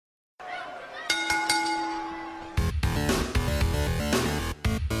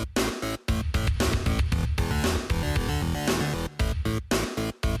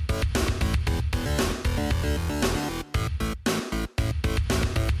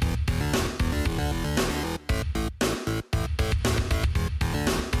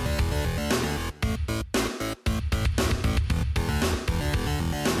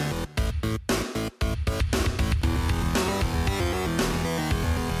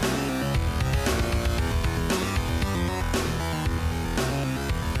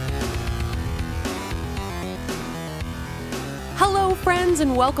friends,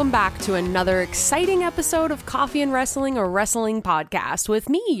 and welcome back to another exciting episode of Coffee and Wrestling, a wrestling podcast with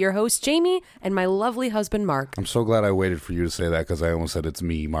me, your host, Jamie, and my lovely husband, Mark. I'm so glad I waited for you to say that because I almost said it's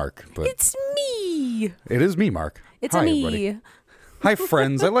me, Mark. But it's me. It is me, Mark. It's Hi, me. Everybody. Hi,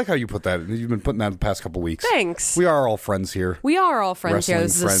 friends. I like how you put that. You've been putting that the past couple weeks. Thanks. We are all friends here. We are all friends Wrestling here.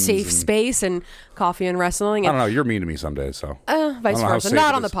 This is a safe space and coffee and wrestling. I And, don't know. You're mean to me some days, so. Vice versa.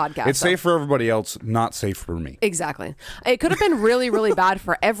 Not on the podcast. It's safe for everybody else, not safe for me. Exactly. It could have been really, really bad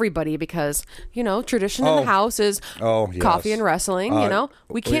for everybody because, you know, tradition in the house is coffee and wrestling.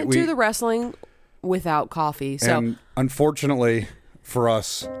 We can't do the wrestling without coffee. So, and unfortunately for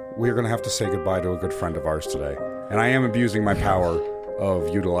us, we're going to have to say goodbye to a good friend of ours today. And I am abusing my power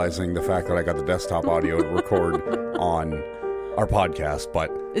of utilizing the fact that I got the desktop audio to record on our podcast, but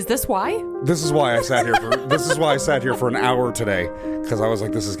is this why? This is why I sat here for an hour today, because I was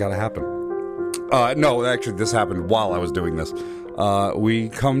like, this has got to happen. No, actually, this happened while I was doing this. We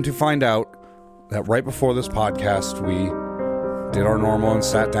come to find out that right before this podcast, we did our normal and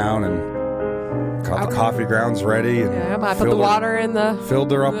sat down and got the coffee grounds ready. And I put the water in the...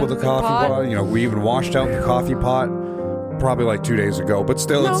 Filled her up with the coffee pot. You know, we even washed out the coffee pot probably like 2 days ago. But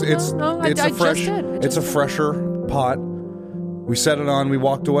still, it's a fresher pot. We set it on, we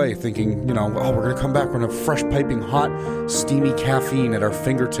walked away thinking, we're going to come back. We're going to have fresh, piping hot, steamy caffeine at our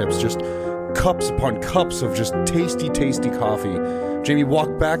fingertips. Just cups upon cups of just tasty, tasty coffee. Jamie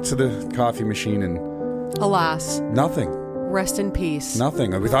walked back to the coffee machine and... Alas. Nothing. Rest in peace.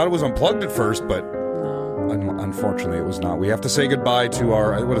 Nothing. We thought it was unplugged at first, but unfortunately it was not. We have to say goodbye to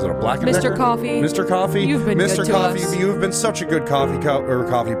our, what is it, a Black & Mr. Decker? Coffee. Mr. Coffee. You've been Mr. good to Coffee. us. You've been such a good coffee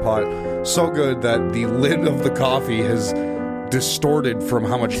pot. So good that the lid of the coffee has distorted from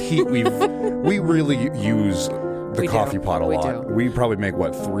how much heat we really use the coffee pot a lot. We probably make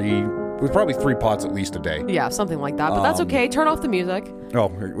probably 3 pots at least a day. Yeah, something like that. But that's okay. Turn off the music. Oh,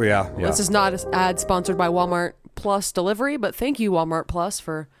 yeah. This is not an ad sponsored by Walmart Plus Delivery, but thank you, Walmart Plus,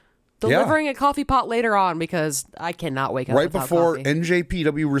 for delivering a coffee pot later on, because I cannot wake up right without before coffee.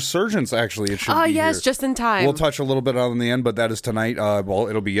 NJPW Resurgence, actually. It should be yes, here. just in time. We'll touch a little bit on the end, but that is tonight. Well,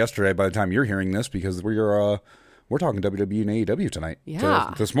 it'll be yesterday by the time you're hearing this, because we're talking WWE and AEW tonight.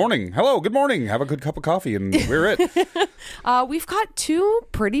 Yeah. This morning. Hello, good morning. Have a good cup of coffee, and we're it. We've got 2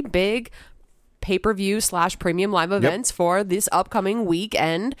 pretty big pay-per-view / premium live events for this upcoming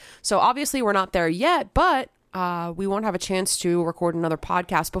weekend. So obviously we're not there yet, but we won't have a chance to record another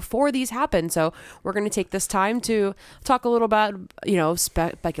podcast before these happen. So we're going to take this time to talk a little about,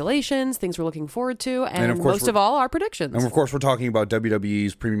 speculations, things we're looking forward to, and most of all, our predictions. And of course, we're talking about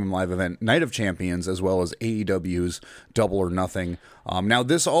WWE's premium live event, Night of Champions, as well as AEW's Double or Nothing. Now,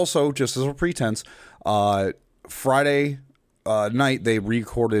 this also, just as a pretense, Friday night, they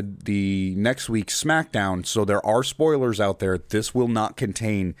recorded the next week's SmackDown, so there are spoilers out there. This will not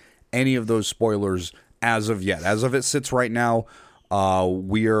contain any of those spoilers as of yet. As of it sits right now,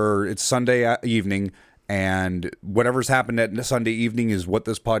 it's Sunday evening, and whatever's happened at Sunday evening is what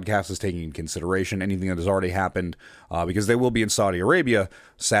this podcast is taking into consideration. Anything that has already happened, because they will be in Saudi Arabia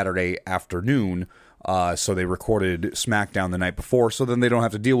Saturday afternoon, so they recorded SmackDown the night before, so then they don't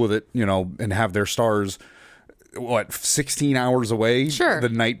have to deal with it, and have their stars 16 hours away the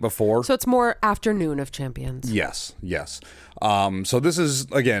night before. So it's more afternoon of Champions. Yes. So this is,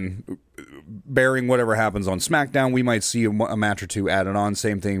 again, bearing whatever happens on SmackDown. We might see a match or 2 added on.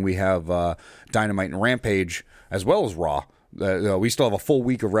 Same thing, we have Dynamite and Rampage, as well as Raw. We still have a full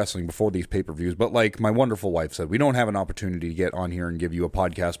week of wrestling before these pay-per-views. But like my wonderful wife said, we don't have an opportunity to get on here and give you a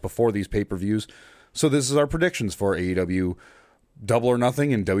podcast before these pay-per-views. So this is our predictions for AEW Double or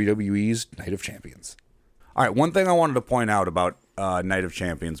Nothing and WWE's Night of Champions. All right, one thing I wanted to point out about Night of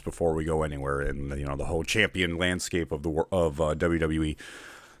Champions before we go anywhere in the whole champion landscape of WWE.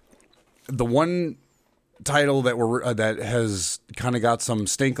 The one title that has kind of got some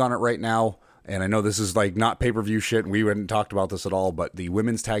stink on it right now, and I know this is like not pay-per-view shit, and we hadn't talked about this at all, but the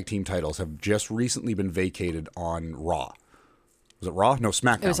women's tag team titles have just recently been vacated on Raw. Was it Raw? No,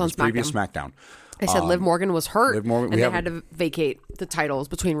 SmackDown. It was on SmackDown. Previous SmackDown. I said Liv Morgan was hurt, and they had to vacate the titles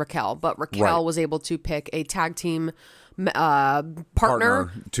between Raquel. But Raquel was able to pick a tag team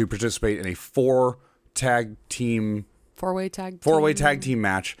partner to participate in a 4-way tag team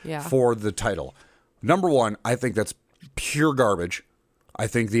match for the title. Number one, I think that's pure garbage. I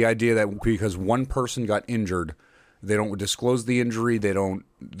think the idea that because one person got injured, they don't disclose the injury. They don't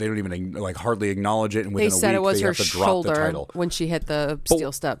even hardly acknowledge it. And within they said a week, it was her shoulder when she hit the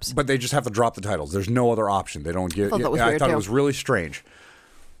steel steps. But they just have to drop the titles. There's no other option. They don't give. I thought it was really strange.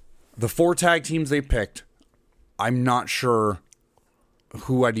 The 4 tag teams they picked, I'm not sure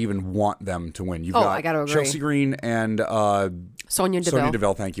who I'd even want them to win. You've I gotta agree. Chelsea Green and Sonya Deville. Sonya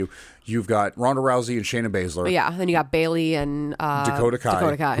Deville, thank you. You've got Ronda Rousey and Shayna Baszler. Yeah, then you got Bailey and Dakota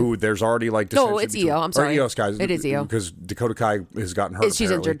Kai. Who there's already like no, it's Io. I'm sorry, Io Sky. It is Io because Dakota Kai has gotten hurt.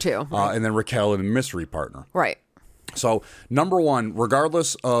 She's injured too. Right. And then Raquel and mystery partner. Right. So number one,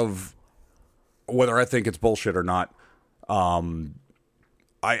 regardless of whether I think it's bullshit or not, I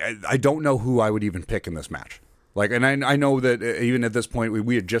don't know who I would even pick in this match. Like, and I know that even at this point,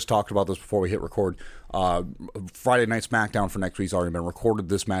 we had just talked about this before we hit record. Friday Night SmackDown for next week's already been recorded.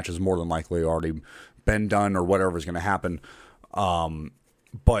 This match is more than likely already been done or whatever is going to happen.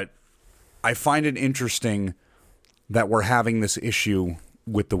 But I find it interesting that we're having this issue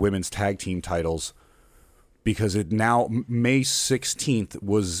with the women's tag team titles because it now, May 16th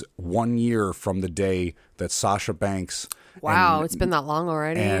was 1 year from the day that Sasha Banks... Wow, it's been that long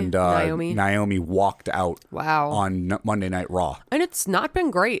already. And Naomi walked out on Monday Night Raw. And it's not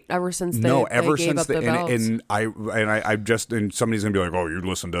been great ever since they gave up the belts. And I just, and somebody's going to be like, oh, you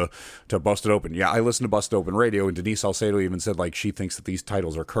listen to Busted Open. Yeah, I listen to Busted Open Radio, and Denise Salcedo even said like she thinks that these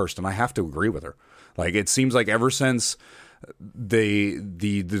titles are cursed, and I have to agree with her. Like, it seems like ever since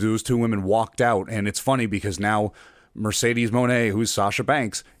those two women walked out, and it's funny because now Mercedes Moné, who's Sasha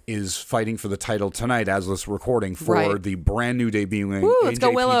Banks, is fighting for the title tonight as this recording for the brand new debuting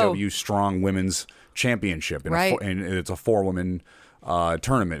NJPW Strong Women's Championship. And it's a 4-woman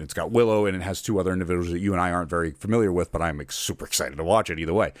tournament. It's got Willow, and it has 2 other individuals that you and I aren't very familiar with, but I'm super excited to watch it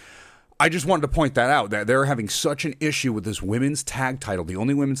either way. I just wanted to point that out, that they're having such an issue with this women's tag title, the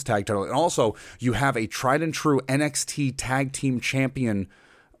only women's tag title. And also, you have a tried and true NXT tag team champion,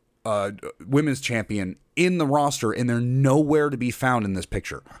 women's champion in the roster, and they're nowhere to be found in this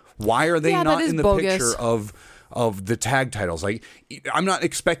picture. Why are they not in the picture of the tag titles? Like, I'm not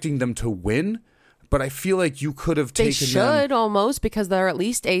expecting them to win, but I feel like you could have taken them. They should almost, because they're at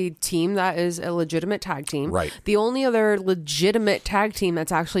least a team that is a legitimate tag team. Right. The only other legitimate tag team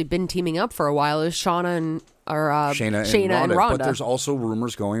that's actually been teaming up for a while is Shayna and Ronda. But there's also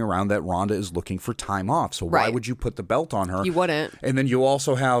rumors going around that Ronda is looking for time off. So why would you put the belt on her? You wouldn't. And then you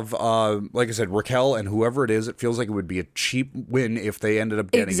also have, like I said, Raquel and whoever it is. It feels like it would be a cheap win if they ended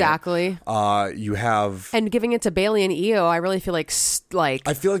up getting it. You have... And giving it to Bailey and Io, I really feel like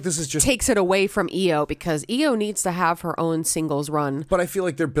I feel like this is just... takes it away from Io, because Io needs to have her own singles run. But I feel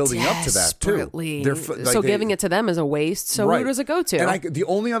like they're building up to that, too. Giving it to them is a waste. So who does it go to? And the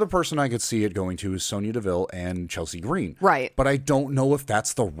only other person I could see it going to is Sonya Deville and Chelsea Green. Right. But I don't know if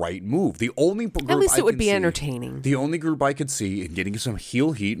that's the right move. The only group at least it would be entertaining. The only group I could see in getting some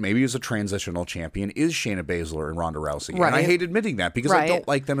heel heat, maybe as a transitional champion, is Shayna Baszler and Ronda Rousey. Right. And I hate admitting that because I don't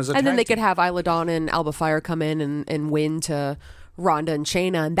like them as a tag team. And then they could have Isla Dawn and Alba Fire come in and win to Ronda and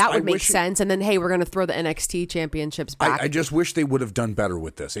Shayna, and that would make sense. And then, hey, we're going to throw the NXT championships back. I just wish they would have done better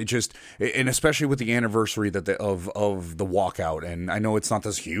with this. And especially with the anniversary of the walkout. And I know it's not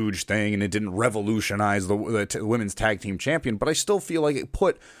this huge thing, and it didn't revolutionize the women's tag team champion, but I still feel like it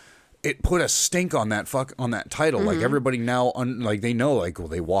put a stink on that title. Mm-hmm. Like, everybody now, they know, like, well,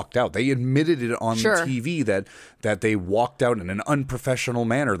 they walked out. They admitted it on TV that they walked out in an unprofessional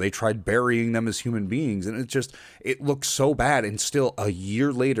manner. They tried burying them as human beings, and it looks so bad. And still, a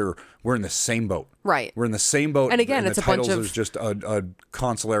year later, we're in the same boat. Right. We're in the same boat. And again, it's a bunch of... is just a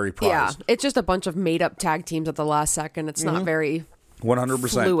consolary prize. Yeah, it's just a bunch of made-up tag teams at the last second. It's not very...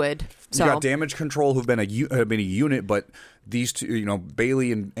 100% fluid. So. You got Damage Control, who've been a unit, but these two,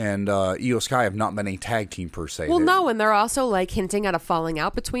 Bailey and Io Sky have not been a tag team per se. Well, no, and they're also like hinting at a falling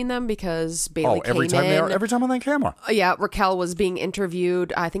out between them because Bailey every time on that camera. Yeah, Raquel was being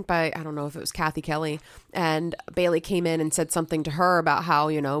interviewed, I think by, I don't know if it was Kathy Kelly, and Bailey came in and said something to her about how,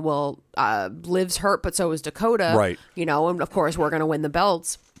 Liv's hurt, but so is Dakota. Right. And of course we're going to win the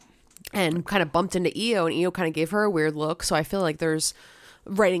belts. And kind of bumped into Io, and Io kind of gave her a weird look. So I feel like there's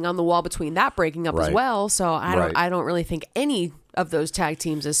writing on the wall between that breaking up as well. So I don't really think any of those tag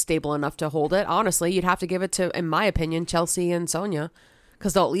teams is stable enough to hold it. Honestly, you'd have to give it to, in my opinion, Chelsea and Sonya,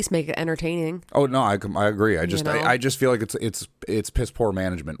 because they'll at least make it entertaining. Oh no, I agree. I just feel like it's piss poor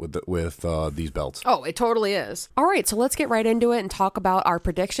management with these belts. Oh, it totally is. All right, so let's get right into it and talk about our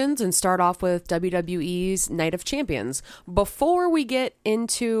predictions and start off with WWE's Night of Champions. Before we get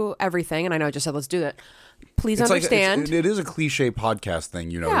into everything, and I know I just said let's do that. Please understand. It is a cliche podcast thing,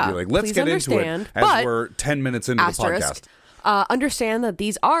 to be like, let's get into it as we're 10 minutes into the podcast. Understand that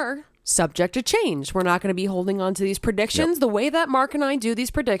these are subject to change. We're not going to be holding on to these predictions. The way that Mark and I do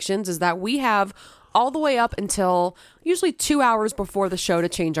these predictions is that we have all the way up until usually 2 hours before the show to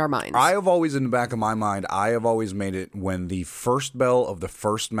change our minds. I have always, in the back of my mind, made it when the first bell of the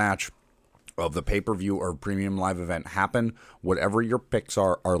first match of the pay-per-view or premium live event happen, whatever your picks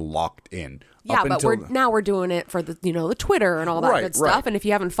are locked in. Yeah, but we're doing it for the the Twitter and all that good stuff. Right. And if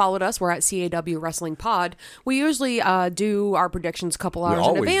you haven't followed us, we're at CAW Wrestling Pod. We usually do our predictions a couple hours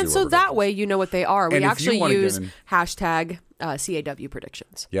in advance, so that way you know what they are. We actually use hashtag CAW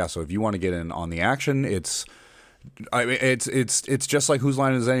predictions. Yeah, so if you want to get in on the action, it's just like Whose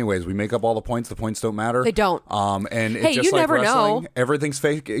Line Is It Anyways. We make up all the points. The points don't matter. They don't. And hey, it's just you like never wrestling. know. Everything's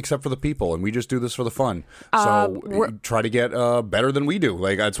fake except for the people, and we just do this for the fun. So try to get better than we do.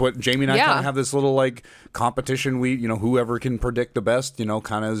 Like that's what Jamie and I kind of have this little like competition. We whoever can predict the best,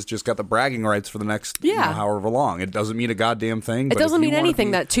 kind of has just got the bragging rights for the next however long. It doesn't mean a goddamn thing. It doesn't mean anything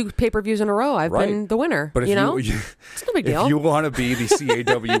that 2 pay-per-views in a row I've been the winner. But if it's no big deal. If you want to be the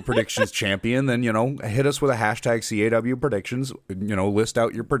CAW predictions champion, then hit us with a hashtag CAW predictions. List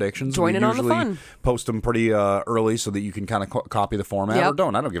out your predictions. Join in on the fun. Post them pretty early so that you can kind of copy the format or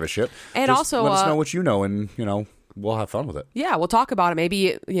don't. I don't give a shit. And just also let us know what you know, and we'll have fun with it. Yeah, we'll talk about it.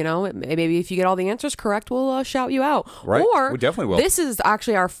 Maybe maybe if you get all the answers correct, we'll shout you out. Right, or we definitely will. This is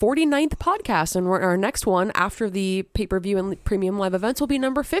actually our 49th podcast, and our next one after the pay-per-view and premium live events will be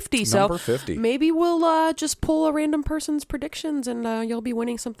number 50. Number 50. Maybe we'll just pull a random person's predictions, and you'll be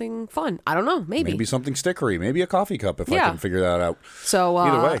winning something fun. I don't know. Maybe something stickery. Maybe a coffee cup if I can figure that out. So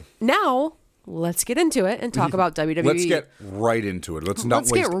either way, now. Let's get into it and talk about WWE. Let's get right into it. Let's not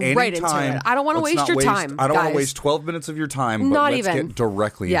waste any time. Into it. I don't want to waste your time. I don't want to waste 12 minutes of your time, but let's get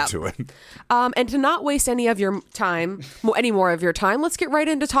directly into it. And to not waste any of your time, any more of your time, let's get right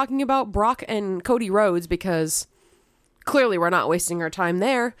into talking about Brock and Cody Rhodes, because clearly we're not wasting our time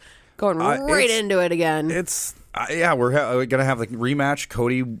there. Going right into it again. We're going to have the rematch.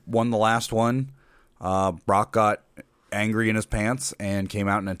 Cody won the last one. Brock got angry in his pants and came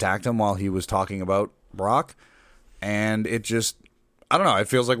out and attacked him while he was talking about Brock, and it just, I don't know, it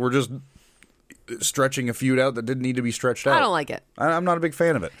feels like we're just stretching a feud out that didn't need to be stretched out. I don't like it. I'm not a big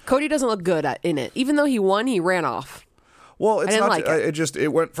fan of it. Cody doesn't look good in it. Even though he won, he ran off. Well, it's not like it.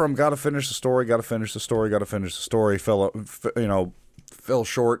 It went from gotta finish the story, fell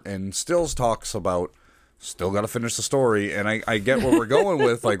short, and Stills talks about still got to finish the story, and I get where we're going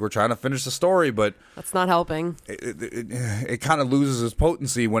with, like, we're trying to finish the story, but that's not helping. It kind of loses its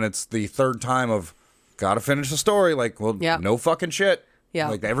potency when it's the third time of got to finish the story. Like, well, no fucking shit. Yeah,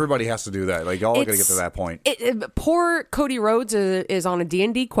 like everybody has to do that. Like, y'all got to get to that point. Poor Cody Rhodes is on a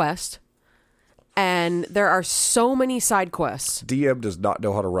D&D quest, and there are so many side quests. DM does not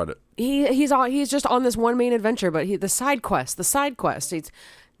know how to run it. He's just on this one main adventure, but the side quest. It's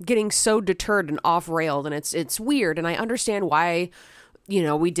getting so deterred and off-railed, and it's weird, and I understand why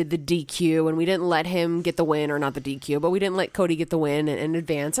we did the DQ and we didn't let him get the win, or not the DQ, but we didn't let Cody get the win in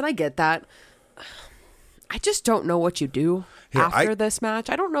advance, and I get that. I just don't know what you do after this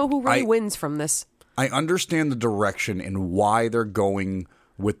match. I don't know who really wins from this. I understand the direction and why they're going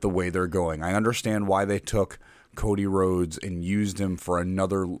with the way they're going. I understand why they took Cody Rhodes and used him for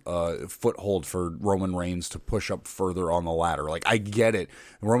another foothold for Roman Reigns to push up further on the ladder. Like, I get it.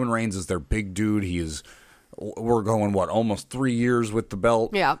 Roman Reigns is their big dude. We're going, almost 3 years with the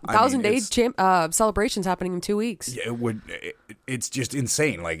belt. Yeah, 1,000-day celebrations happening in 2 weeks. Yeah, it's just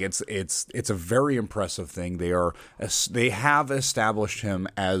insane. Like, it's a very impressive thing. They have established him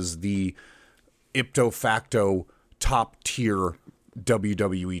as the ipso facto top tier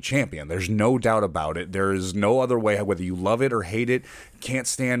WWE champion. There's no doubt about it. There is no other way, whether you love it or hate it. Can't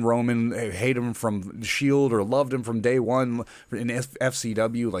stand Roman, hate him from Shield or loved him from day one in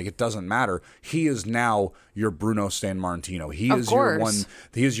FCW. Like, it doesn't matter. He is now your Bruno Sammartino. He is your one.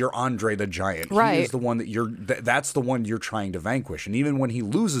 He is your Andre the Giant. Right. He is the one that that's the one you're trying to vanquish. And even when he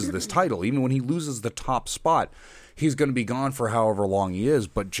loses this title, even when he loses the top spot, he's going to be gone for however long he is.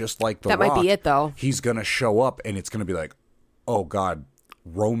 But just like The Rock, might be it, though. He's going to show up, and it's going to be like, oh God,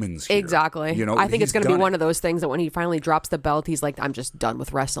 Roman's here. Exactly. I think it's going to be one of those things that when he finally drops the belt, he's like, I'm just done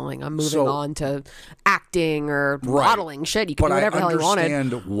with wrestling. I'm moving on to acting or modeling. Shit, you can do whatever the hell you wanted. But I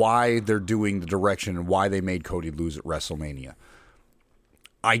understand why they're doing the direction and why they made Cody lose at WrestleMania.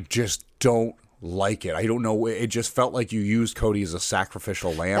 I just don't like it. I don't know. It just felt like you used Cody as a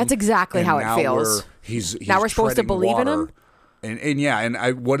sacrificial lamb. That's exactly how it feels. He's now we're supposed to believe in him?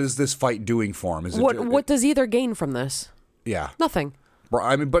 And what is this fight doing for him? What does either gain from this? Yeah. Nothing.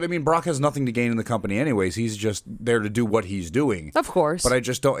 Brock has nothing to gain in the company anyways. He's just there to do what he's doing. Of course. But I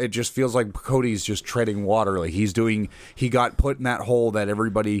just don't, it just feels like Cody's just treading water. Like he got put in that hole that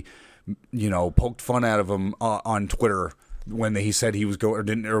everybody, poked fun out of him on Twitter when he said he was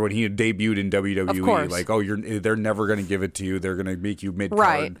going, or when he had debuted in WWE. Of course. Like, they're never going to give it to you. They're going to make you mid-card.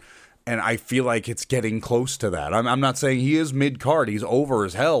 Right. And I feel like it's getting close to that. I'm not saying he is mid-card. He's over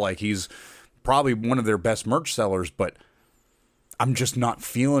as hell. Like, he's probably one of their best merch sellers, but I'm just not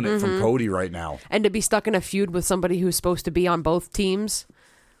feeling it from Cody right now. And to be stuck in a feud with somebody who's supposed to be on both teams,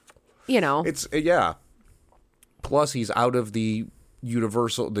 It's, yeah. Plus, he's out of the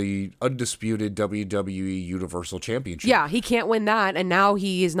undisputed WWE Universal Championship. Yeah, he can't win that, and now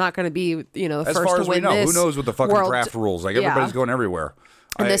he is not going to be, the as first far to as win we know, this who knows what the fucking draft rules? Like, everybody's going everywhere.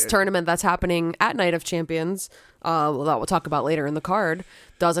 And this tournament that's happening at Night of Champions, that we'll talk about later in the card,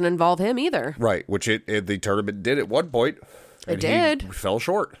 doesn't involve him either. Right, which the tournament did at one point. It did. He fell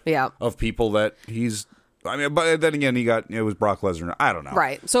short. Yeah. Of people that he's... I mean, but then again, it was Brock Lesnar. I don't know.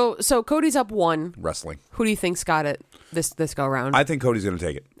 Right. So Cody's up 1. Wrestling. Who do you think's got it this go round? I think Cody's going to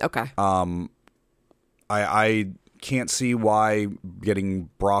take it. Okay. I can't see why getting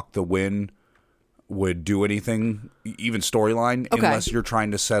Brock the win would do anything, even storyline, unless you're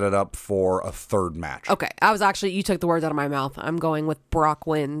trying to set it up for a third match. Okay. You took the words out of my mouth. I'm going with Brock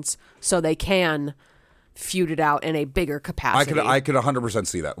wins so they can feud it out in a bigger capacity. I could 100%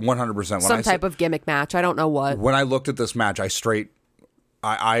 see that. 100%. Some type of gimmick match. I don't know what. When I looked at this match,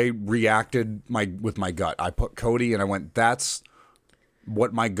 I reacted with my gut. I put Cody and I went, that's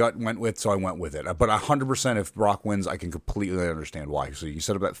what my gut went with, so I went with it. But 100% if Brock wins, I can completely understand why. So you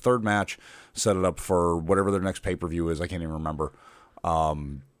set up that third match, set it up for whatever their next pay-per-view is. I can't even remember.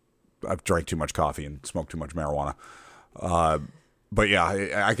 I've drank too much coffee and smoked too much marijuana. But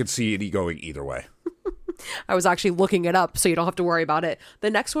yeah, I could see it going either way. I was actually looking it up, so you don't have to worry about it.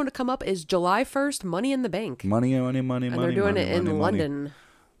 The next one to come up is July 1st, Money in the Bank. Money. And they're doing it in London.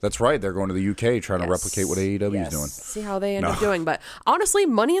 That's right. They're going to the UK trying to replicate what AEW is doing. See how they end up doing. But honestly,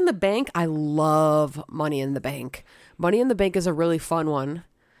 Money in the Bank, I love Money in the Bank. Money in the Bank is a really fun one.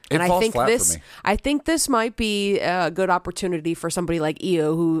 And I think this might be a good opportunity for somebody like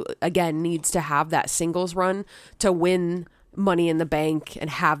Io, who, again, needs to have that singles run to win Money in the Bank and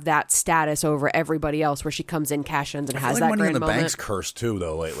have that status over everybody else where she comes in, cash ins, and has that Money grand in the moment. Bank's cursed too,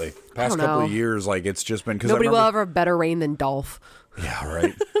 though, lately. Past couple of years, like, it's just been... Nobody will ever have a better reign than Dolph. Yeah,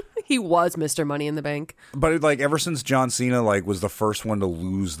 right. He was Mr. Money in the Bank. But, like, ever since John Cena, like, was the first one to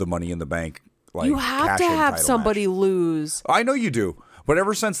lose the Money in the Bank, like, you have to have somebody lose. I know you do. But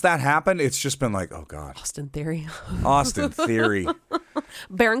ever since that happened, it's just been like, oh, God. Austin Theory.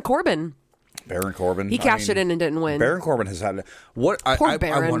 Baron Corbin. He cashed it in and didn't win. Baron Corbin has had what? I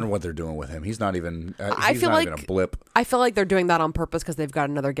wonder what they're doing with him. He's not even. He's not even a blip. I feel like they're doing that on purpose because they've got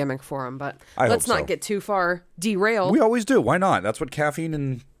another gimmick for him. But let's not get too far derailed. We always do. Why not? That's what caffeine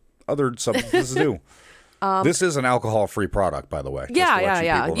and other substances do. This is an alcohol-free product, by the way.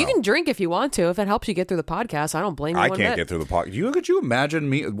 Yeah. You can drink if you want to. If it helps you get through the podcast, I don't blame you. I can't get through the podcast. Could you imagine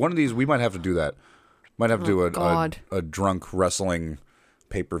me? One of these, we might have to do that. Might have to do a drunk wrestling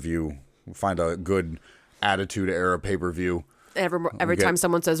pay-per-view. Find a good Attitude Era pay-per-view. Every time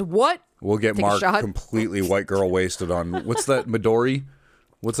someone says, what? We'll get Mark completely white girl wasted on, what's that, Midori?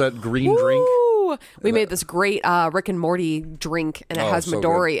 What's that green drink? We made this great Rick and Morty drink, and it has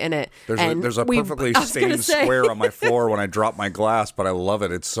Midori in it. There's a perfectly stained square on my floor when I drop my glass, but I love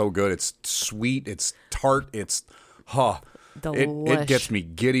it. It's so good. It's sweet. It's tart. It's, it gets me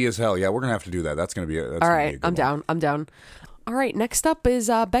giddy as hell. Yeah, we're going to have to do that. That's going to be all right. I'm down. All right, next up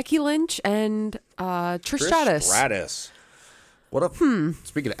is Becky Lynch and Trish Stratus. What a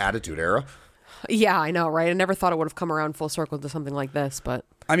speaking of Attitude Era. Yeah, I know, right? I never thought it would have come around full circle to something like this, but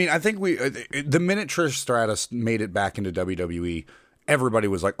I mean, I think the minute Trish Stratus made it back into WWE, everybody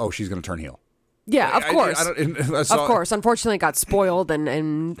was like, "Oh, she's going to turn heel." Yeah, of course. Of course. Unfortunately, it got spoiled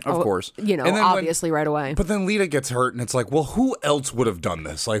and of course, obviously right away. But then Lita gets hurt, and it's like, well, who else would have done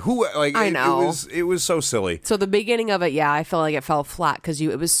this? Like, who? Like, I know. It was so silly. So the beginning of it, I felt like it fell flat because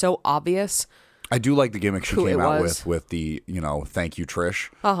it was so obvious. I do like the gimmick she came out with the thank you Trish,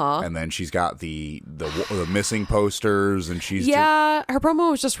 and then she's got the missing posters, and she's her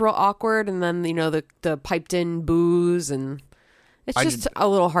promo was just real awkward, and then the piped in booze and. It's just a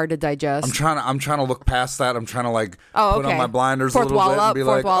little hard to digest. I'm trying to look past that. I'm trying to put on my blinders a little bit and be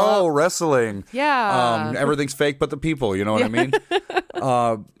like, wrestling. Yeah. Everything's fake but the people, you know what I mean?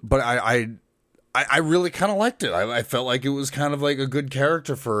 But I really kind of liked it. I felt like it was kind of like a good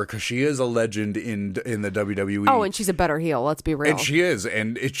character for her because she is a legend in the WWE. Oh, and she's a better heel, let's be real. And she is,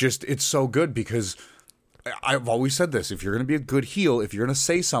 and it's so good because I've always said this, if you're going to be a good heel, if you're going to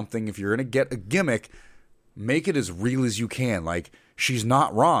say something, if you're going to get a gimmick, make it as real as you can. Like, she's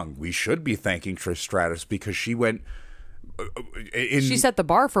not wrong. We should be thanking Trish Stratus because she went. She set the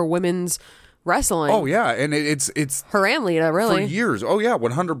bar for women's wrestling. Oh yeah, and it's her and Lita really for years. Oh yeah,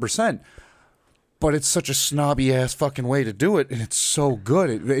 100%. but it's such a snobby ass fucking way to do it, and it's so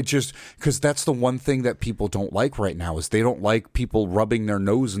good. It just, because that's the one thing that people don't like right now is they don't like people rubbing their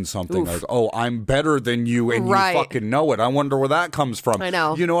nose in something. Like, oh, I'm better than you, and you fucking know it. I wonder where that comes from. I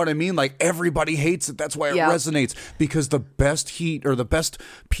know. You know what I mean? Like, everybody hates it. That's why it resonates, because the best heat or the best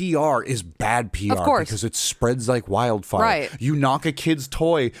PR is bad PR. Of course. Because it spreads like wildfire. Right. You knock a kid's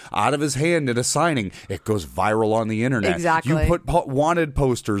toy out of his hand at a signing, it goes viral on the internet. Exactly. You put wanted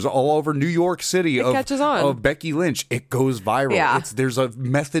posters all over New York City of Becky Lynch, it goes viral. Yeah. There's a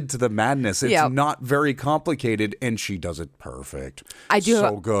method to the madness. It's not very complicated, and she does it perfect.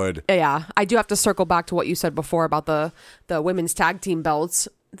 So good. Yeah. I do have to circle back to what you said before about the women's tag team belts.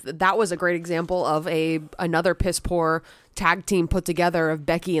 That was a great example of another piss poor tag team put together of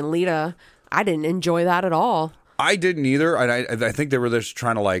Becky and Lita. I didn't enjoy that at all. I didn't either. And I think they were just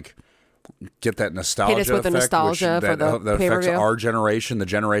trying to like get that nostalgia hit us with effect, the nostalgia for the that affects pay-per-view. our generation, the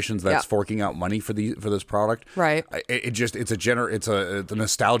generations that's forking out money for this product. Right. It's a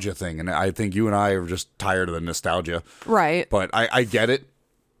nostalgia thing, and I think you and I are just tired of the nostalgia. Right. But I get it.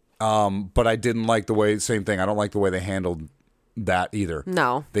 But I didn't like the way. Same thing. I don't like the way they handled that either.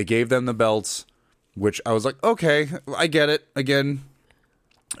 No. They gave them the belts, which I was like, okay, I get it again.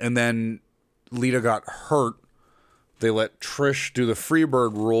 And then Lita got hurt. They let Trish do the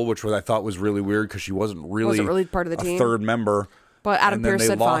Freebird rule, which I thought was really weird because she wasn't really part of the team. Third member. But Adam Pearce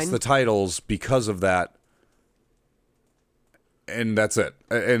said fine. And then they lost the titles because of that. And that's it.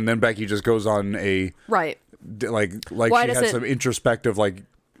 And then Becky just goes on a... Right. Like she had some introspective, like...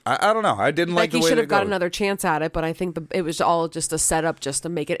 I don't know. I didn't like the way Becky should have got another chance at it, but I think it was all just a setup just to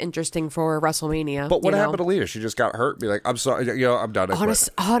make it interesting for WrestleMania. But what happened to Lita? She just got hurt. Be like, I'm sorry. I'm done.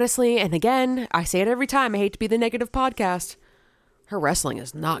 Honestly, and again, I say it every time. I hate to be the negative podcast. Her wrestling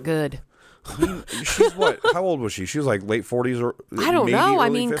is not good. She's what? How old was she? She was like late 40s or I don't know. I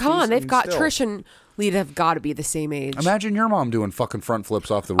mean, 50s? come on. They've got Trish and Lita have got to be the same age. Imagine your mom doing fucking front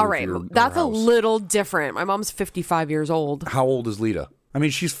flips off the roof. All right, of your that's house. a little different. My mom's 55 years old. How old is Lita? I mean,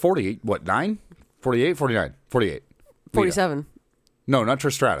 she's 48. What, 9? 48? 49? 48. 47. No, not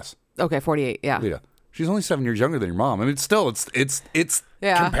Trish Stratus. Okay, 48. Yeah. Lita. She's only 7 years younger than your mom. I mean, still, it's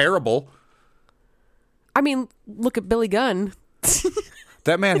comparable. I mean, look at Billy Gunn.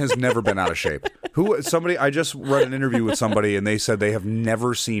 That man has never been out of shape. I just read an interview with somebody, and they said they have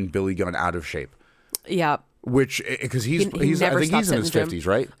never seen Billy Gunn out of shape. Yeah. Which, because I think he's in his 50s,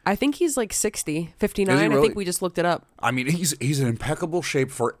 right? I think he's like 60, 59. Really? I think we just looked it up. I mean, he's in impeccable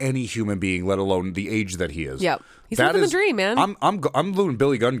shape for any human being, let alone the age that he is. Yep. He's living the dream, man. I'm doing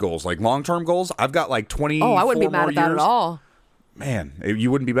Billy Gunn goals, like long-term goals. I've got like 20 I wouldn't be mad at that at all. Man,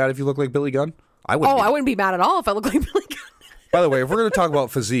 you wouldn't be mad if you look like Billy Gunn? I wouldn't be mad at all if I look like Billy Gunn. By the way, if we're going to talk about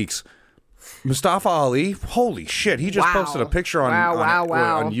physiques, Mustafa Ali, holy shit, he just posted a picture on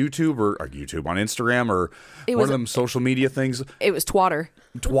YouTube or YouTube, on Instagram or one of them social media things. It was Twatter.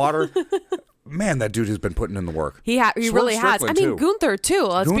 Man, that dude has been putting in the work. He really has. I mean, Gunther too.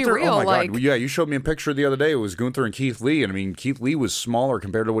 Let's be real. Oh my God. Yeah, you showed me a picture the other day. It was Gunther and Keith Lee. And I mean, Keith Lee was smaller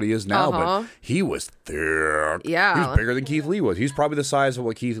compared to what he is now, but he was thick. Yeah. He was bigger than Keith Lee was. He's probably the size of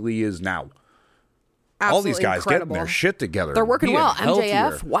what Keith Lee is now. Absolutely all these guys incredible. Getting their shit together. They're working well. Healthier.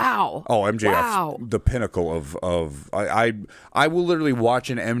 MJF, wow. Oh, MJF, the pinnacle of I will literally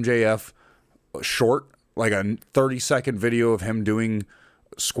watch an MJF short, like a 30-second video of him doing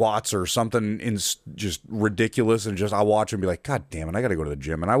squats or something in just ridiculous, and I'll watch and be like, God damn it, I got to go to the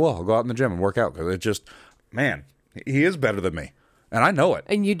gym, and I'll go out in the gym and work out because it just, man, he is better than me, and I know it.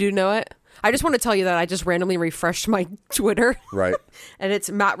 And you do know it. I just want to tell you that I just randomly refreshed my Twitter, right? And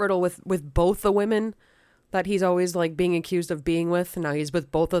it's Matt Riddle with both the women that he's always like being accused of being with. And now he's with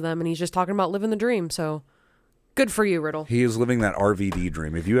both of them, and he's just talking about living the dream. So good for you, Riddle. He is living that RVD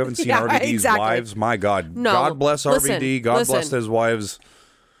dream. If you haven't seen RVD's wives, my God, no, God bless RVD. God bless his wives.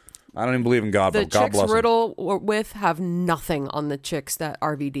 I don't even believe in God, but God bless him. The chicks Riddle with have nothing on the chicks that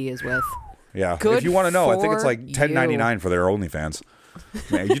RVD is with. Yeah, if you want to know, I think it's like $10.99 for their OnlyFans.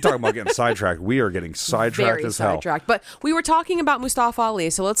 Man, you're talking about getting sidetracked. We are getting sidetracked as hell. But we were talking about Mustafa Ali,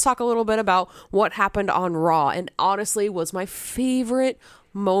 so let's talk a little bit about what happened on Raw. And honestly, was my favorite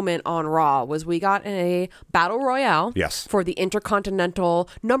moment on Raw was we got a battle royale. Yes. For the Intercontinental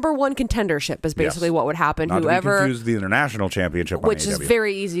 #1 contendership is basically what would happen. Not whoever to be confused the International Championship, which is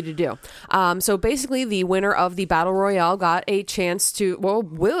very easy to do. So basically, the winner of the battle royale got a chance to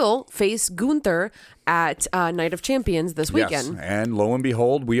will face Gunther at Night of Champions this weekend. Yes. And lo and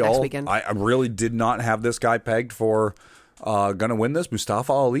behold, I really did not have this guy pegged for gonna win this.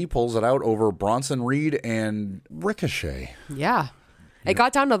 Mustafa Ali pulls it out over Bronson Reed and Ricochet. Yeah. It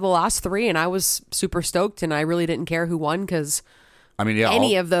got down to the last three, and I was super stoked, and I really didn't care who won because I mean, yeah,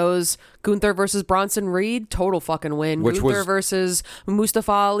 any of those. Gunther versus Bronson Reed, total fucking win. Gunther versus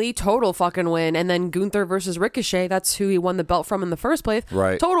Mustafa Ali, total fucking win. And then Gunther versus Ricochet, that's who he won the belt from in the first place.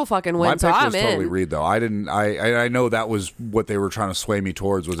 Right. Total fucking win. My So pick I'm was in. totally Reed, though. I know that was what they were trying to sway me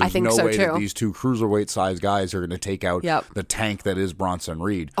towards. Was there's no way that these two cruiserweight size guys are going to take out the tank that is Bronson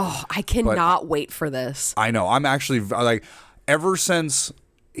Reed. Oh, I cannot wait for this. I know. I'm actually like, ever since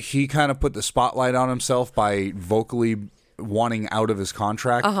he kind of put the spotlight on himself by vocally wanting out of his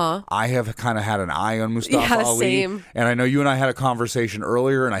contract, I have kind of had an eye on Mustafa Ali. Same. And I know you and I had a conversation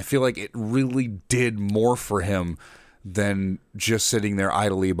earlier, and I feel like it really did more for him than just sitting there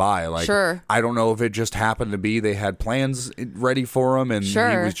idly by. Like, sure. I don't know if it just happened to be they had plans ready for him and he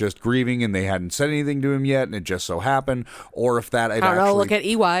was just grieving and they hadn't said anything to him yet and it just so happened, or if that I don't know, look at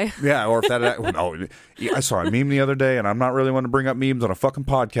EY. Yeah, or if that no, I saw a meme the other day, and I'm not really one to bring up memes on a fucking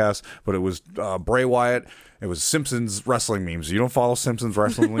podcast, but it was Bray Wyatt. It was Simpsons wrestling memes. You don't follow Simpsons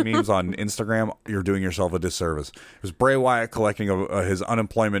wrestling memes on Instagram, you're doing yourself a disservice. It was Bray Wyatt collecting his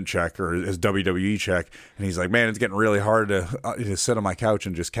unemployment check or his WWE check, and he's like, man, it's getting really hard to sit on my couch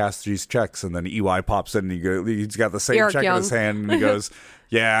and just cast these checks. And then EY pops in, and he's got the same Eric check Young. in his hand, and he goes,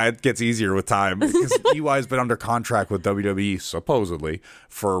 yeah, it gets easier with time. Because EY's been under contract with WWE, supposedly,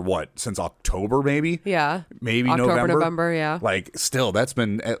 for what, since October, maybe? Yeah. Maybe October, November, yeah. Like, still, that's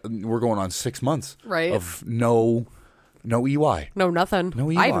been, we're going on 6 months right. of no EY. No, nothing. No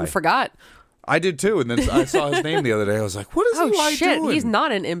EY. I even forgot. I did too, and then I saw his name the other day. I was like, what is EY shit, doing? He's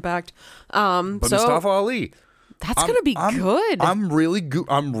not an Impact. But Mustafa Ali. That's going to be good. I'm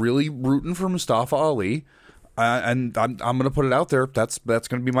really rooting for Mustafa Ali. And I'm going to put it out there. That's going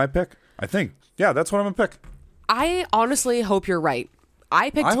to be my pick. I think. Yeah, that's what I'm going to pick. I honestly hope you're right. I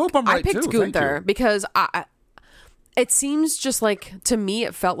hope I'm right, I picked too. Gunther because it seems just like, to me,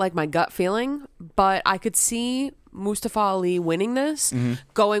 it felt like my gut feeling, but I could see Mustafa Ali winning this,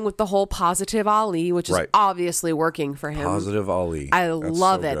 going with the whole positive Ali, which is obviously working for him. Positive Ali. I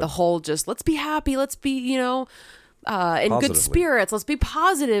love it. Good. The whole just, let's be happy. Let's be, in good spirits. Let's be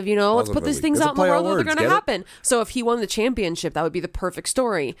positive, Let's put these things out in the world that are going to happen. So if he won the championship, that would be the perfect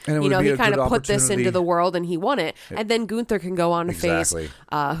story. And he kind of put this into the world and he won it. And then Gunther can go on to face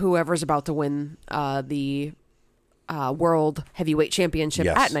whoever's about to win the World Heavyweight Championship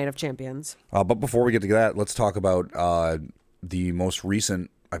at Night of Champions. But before we get to that, let's talk about the most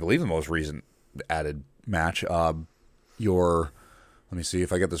recent added match. Let me see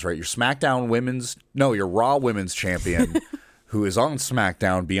if I get this right. Your Raw Women's Champion, who is on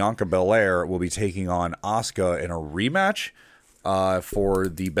SmackDown, Bianca Belair, will be taking on Asuka in a rematch for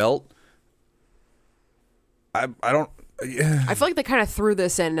the belt. I feel like they kind of threw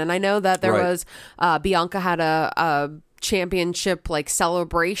this in, and I know that there was Bianca had a championship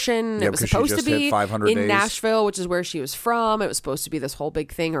celebration. It was supposed to be in Nashville, which is where she was from. It was supposed to be this whole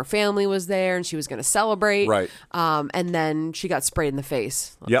big thing. Her family was there, and she was going to celebrate. Right. And then she got sprayed in the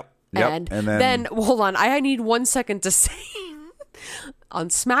face. Yep. And then hold on, I need 1 second to say. On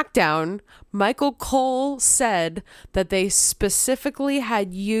SmackDown, Michael Cole said that they specifically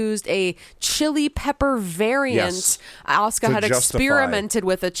had used a chili pepper variant. Yes, Asuka had experimented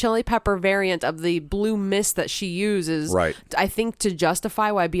with a chili pepper variant of the blue mist that she uses. Right. I think to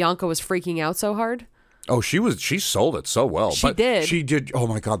justify why Bianca was freaking out so hard. Oh, she sold it so well. She did. Oh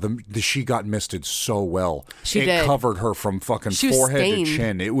my God, she got misted so well. It did. Covered her from fucking forehead to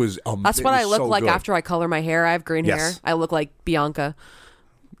chin. It was. That's what I look like good. After I color my hair. I have green hair. I look like Bianca,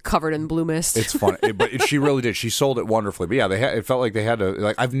 covered in blue mist. It's funny, but she really did. She sold it wonderfully. But yeah, it felt like they had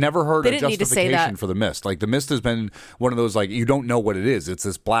to. I've never heard a justification for the mist. The mist has been one of those you don't know what it is. It's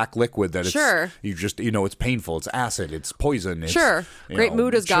this black liquid that you just it's painful. It's acid. It's poison. It's, Great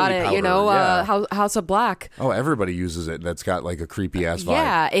Mood has got it. Powder, House of Black. Oh, everybody uses it. That's got a creepy ass vibe.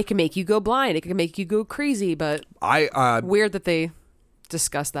 Yeah, it can make you go blind. It can make you go crazy. But weird that they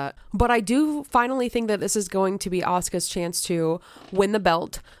discuss that. But I do finally think that this is going to be Asuka's chance to win the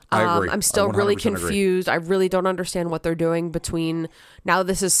belt. I agree. I'm still really confused. Agree. I really don't understand what they're doing between now.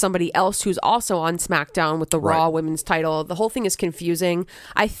 This is somebody else who's also on SmackDown with the Raw Women's title. The whole thing is confusing.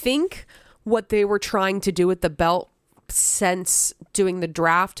 I think what they were trying to do with the belt since doing the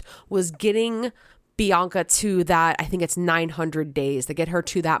draft was getting Bianca to that. I think it's 900 days to get her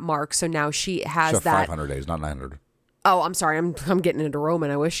to that mark. So now she has that 500 days, not 900. Oh, I'm sorry. I'm getting into Roman.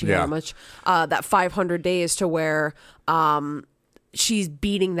 I wish she had that much. That 500 days to where she's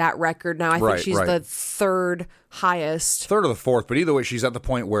beating that record now. I think she's the third highest. Third or the fourth, but either way, she's at the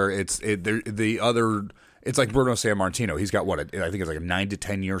point where it's the other. It's like Bruno Sammartino. He's got I think it's a 9 to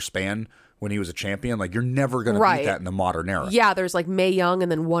 10 year span when he was a champion. Like, you're never going to beat that in the modern era. Yeah, there's like Mae Young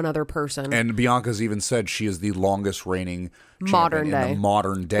and then one other person. And Bianca's even said she is the longest reigning modern champion in the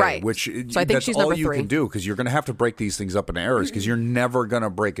modern day. Right. Which so I think that's she's all number you 3. can do, because you're going to have to break these things up into eras, because you're never going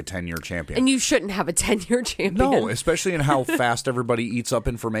to break a 10-year champion. And you shouldn't have a 10-year champion. No, especially in how fast everybody eats up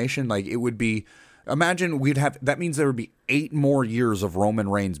information. Like, it would be... Imagine that means there would be 8 more years of Roman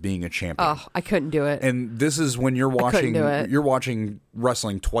Reigns being a champion. Oh, I couldn't do it. And this is when you're watching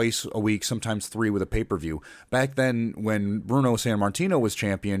wrestling twice a week, sometimes 3 with a pay-per-view. Back then, when Bruno Sammartino was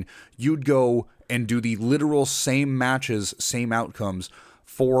champion, you'd go and do the literal same matches, same outcomes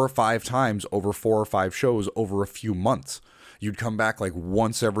 4 or 5 times over 4 or 5 shows over a few months. You'd come back like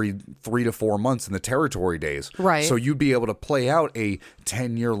once every 3 to 4 months in the territory days. Right. So you'd be able to play out a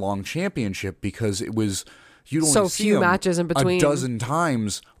 10-year long championship, because it was, you'd only see few them matches in between. a dozen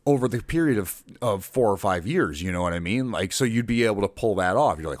times over the period of 4 or 5 years. You know what I mean? Like, so you'd be able to pull that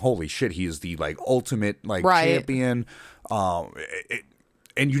off. You're like, holy shit, he is the like ultimate like champion.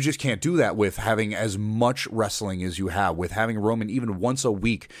 And you just can't do that with having as much wrestling as you have, with having Roman even once a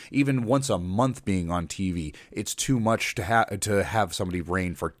week, even once a month being on TV. It's too much to have somebody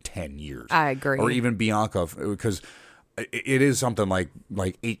reign for 10 years. I agree. Or even Bianca, because it is something like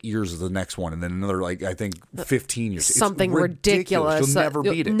 8 years is the next one, and then another, like, I think 15 years. Something it's ridiculous. You'll never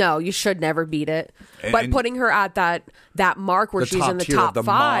beat it. No, you should never beat it. But And putting her at that mark where she's in the top of the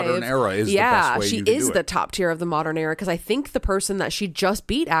 5, modern era is the best way she you can is do the it. top tier of the modern era, because I think the person that she just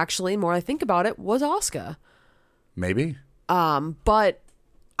beat, actually, the more I think about it, was Asuka. Maybe. But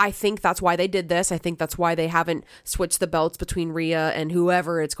I think that's why they did this. I think that's why they haven't switched the belts between Rhea and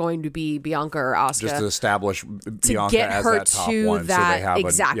whoever it's going to be, Bianca or Asuka. Just to establish Bianca get as her that top to one. that, So they have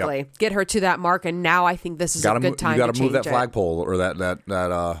exactly. Get her to that mark, and now I think this is a good time to change it. You got to move that flagpole or that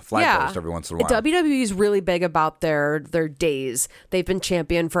flag post every once in a while. WWE is really big about their days. They've been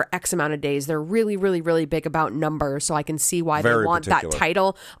champion for X amount of days. They're really, really, really big about numbers, so I can see why they want that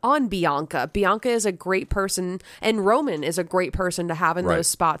title on Bianca. Bianca is a great person, and Roman is a great person to have in those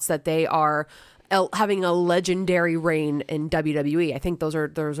spots that they are having a legendary reign in WWE. I think those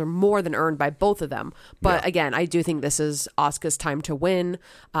are more than earned by both of them. But again, I do think this is Asuka's time to win.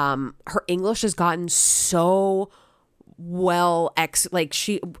 Her English has gotten so well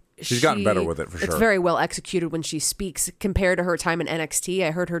She's gotten better with it, for sure. It's very well executed when she speaks compared to her time in NXT.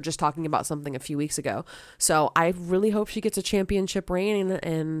 I heard her just talking about something a few weeks ago. So I really hope she gets a championship reign,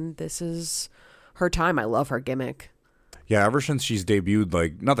 and this is her time. I love her gimmick. Yeah, ever since she's debuted,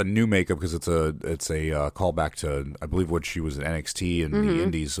 like, not the new makeup, because it's a callback to, I believe, what she was in NXT and the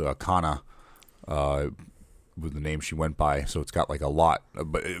Indies. Kana was the name she went by, so it's got like a lot.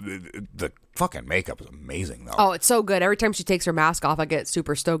 But the fucking makeup is amazing, though. Oh, it's so good. Every time she takes her mask off, I get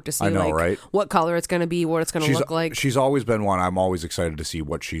super stoked to see right? what color it's going to be, what it's going to look like. She's always been one. I'm always excited to see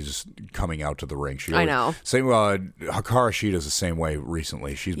what she's coming out to the ring. I know. Same. Hikaru Shida's the same way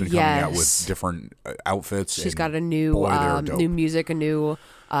recently. She's been coming out with different outfits. She's got a new new music, a new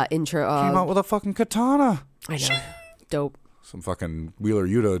intro. Came out with a fucking katana. I know. Dope. Some fucking Wheeler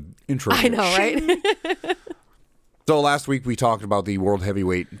Yuta intro. I know, right? So last week we talked about the World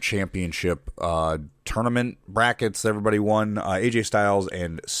Heavyweight Championship tournament brackets. Everybody won. AJ Styles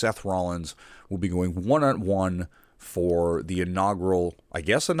and Seth Rollins will be going 1-on-1 for the inaugural. I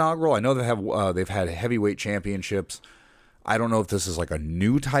know they've had heavyweight championships. I don't know if this is like a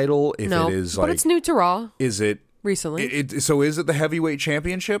new title. It is, but it's new to Raw. Is it recently? So is it the heavyweight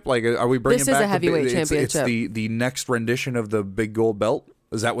championship? Like, are we bringing this back is a heavyweight championship? It's the next rendition of the big gold belt.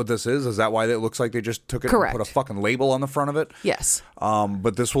 Is that what this is? Is that why it looks like they just took it Correct. and put a fucking label on the front of it? Yes.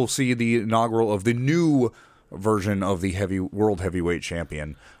 But this will see the inaugural of the new version of the world heavyweight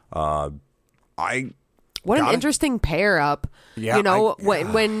champion. What an interesting pair up. Yeah,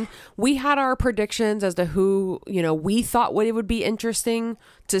 when we had our predictions as to who, we thought what it would be interesting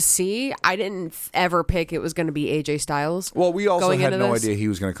to see, I didn't ever pick it was going to be AJ Styles. Well, we also had no idea he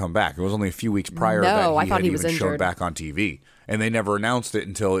was going to come back. It was only a few weeks prior that I thought he was even injured. showed back on TV. And they never announced it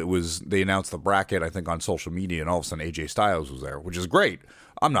until they announced the bracket, I think, on social media, and all of a sudden AJ Styles was there, which is great.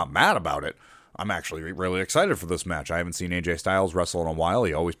 I'm not mad about it. I'm actually really excited for this match. I haven't seen AJ Styles wrestle in a while.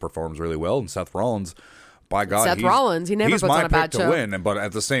 He always performs really well. And Seth Rollins, by God, Rollins, he never puts on a bad show. He's my pick to win, but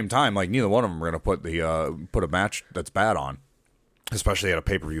at the same time, like, neither one of them are going to put a match that's bad on, especially at a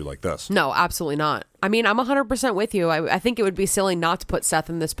pay-per-view like this. No, absolutely not. I mean, I'm 100% with you. I think it would be silly not to put Seth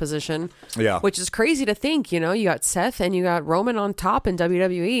in this position. Yeah. Which is crazy to think, you got Seth and you got Roman on top in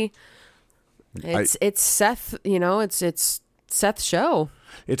WWE. It's Seth, it's Seth's show.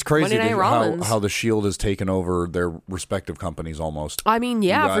 It's crazy Monday Night Rollins. how the Shield has taken over their respective companies almost. I mean,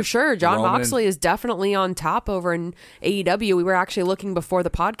 yeah, for sure. John Roman Moxley is definitely on top over in AEW. We were actually looking before the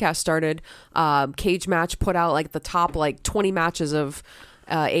podcast started. Cage Match put out like the top 20 matches of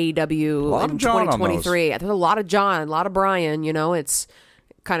AEW in 2023. There's a lot of John, a lot of Brian. It's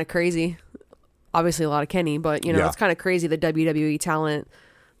kind of crazy. Obviously, a lot of Kenny, but it's kind of crazy the WWE talent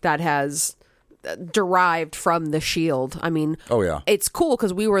that has derived from the Shield. I mean, it's cool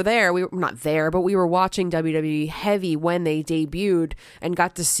because we were there. We were not there, but we were watching WWE heavy when they debuted and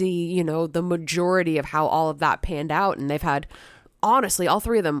got to see, the majority of how all of that panned out. And they've had, honestly, all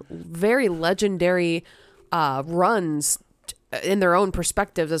three of them very legendary runs in their own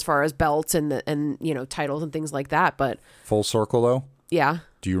perspectives as far as belts and titles and things like that. But full circle though. Yeah.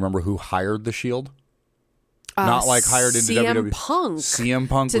 Do you remember who hired the Shield? Not hired into CM WWE. Punk. CM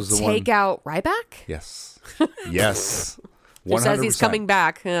Punk was the one to take out Ryback? Yes. Yes. He says he's coming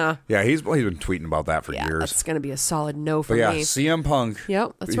back. Yeah. Yeah, he's been tweeting about that for years. That's going to be a solid no for me. CM Punk.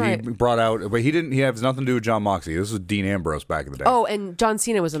 Yep, that's right. He brought out, but he has nothing to do with John Moxley. This was Dean Ambrose back in the day. Oh, and John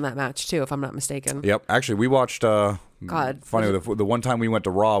Cena was in that match too, if I'm not mistaken. Yep. Actually, we watched. Funny, the one time we went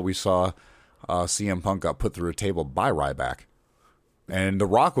to Raw, we saw CM Punk got put through a table by Ryback. And The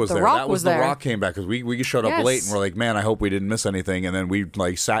Rock was there. That was The Rock came back because we showed up late and we're like, man, I hope we didn't miss anything. And then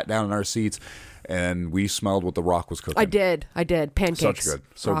we sat down in our seats and we smelled what The Rock was cooking. I did. Pancakes. Such good.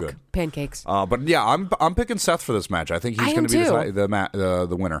 So Rock, good. Pancakes. But yeah, I'm picking Seth for this match. I think he's going to be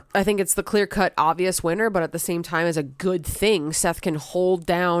the winner. I think it's the clear-cut, obvious winner, but at the same time, it's a good thing. Seth can hold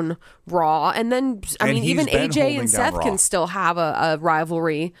down Raw. And then, even AJ and Seth can still have a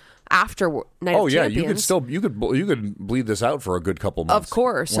rivalry after Night of Champions. you could bleed this out for a good couple months. Of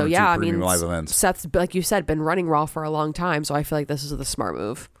course. So yeah, live events. Seth's, like you said, been running Raw for a long time, so I feel like this is the smart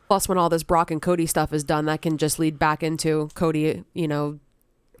move. Plus, when all this Brock and Cody stuff is done, that can just lead back into Cody,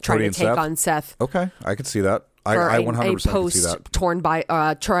 trying to take on Seth. Okay, I could see that. I 100% could see that. Torn by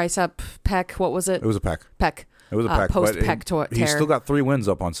tricep pec. What was it? It was a pec. It was a pec. Post pec tear. He's still got 3 wins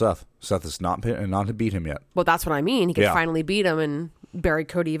up on Seth. Seth has not beat him yet. Well, that's what I mean. He could finally beat him and bury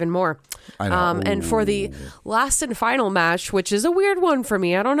Cody even more. I know. And for the last and final match, which is a weird one for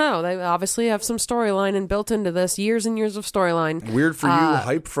me, I don't know. They obviously have some storyline and built into this, years and years of storyline. Weird for you,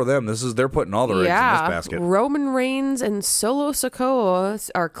 hype for them. They're putting all their eggs in this basket. Roman Reigns and Solo Sikoa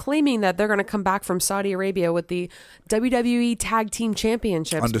are claiming that they're going to come back from Saudi Arabia with the WWE Tag Team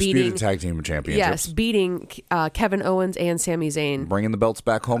Championships. Undisputed Tag Team Championships. Yes, beating Kevin Owens and Sami Zayn. Bringing the belts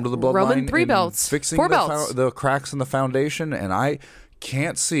back home to the bloodline. Roman 3 belts. Fixing 4 belts. The cracks in the foundation. And I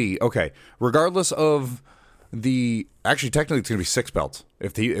can't see. Okay, regardless of actually, technically, it's going to be 6 belts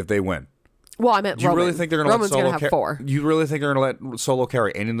if they win. Well, I meant Do you Roman. really think they're going to let Solo have 4? You really think they're going to let Solo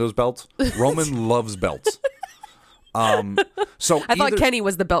carry any of those belts? Roman loves belts. So I thought Kenny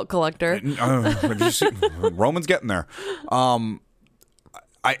was the belt collector. Roman's getting there.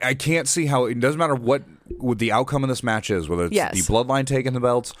 I can't see how it doesn't matter what the outcome of this match is, whether it's the Bloodline taking the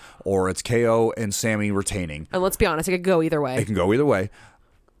belts or it's KO and Sammy retaining. And let's be honest, it could go either way. It can go either way.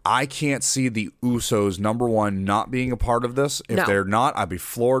 I can't see the Usos, number one, not being a part of this. If they're not, I'd be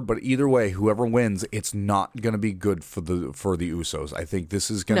floored. But either way, whoever wins, it's not going to be good for the Usos. I think this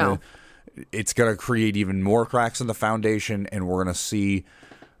is going to create even more cracks in the foundation, and we're going to see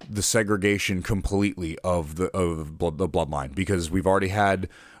the segregation completely of the bloodline, because we've already had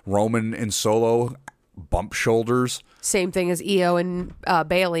Roman and Solo bump shoulders. Same thing as Io and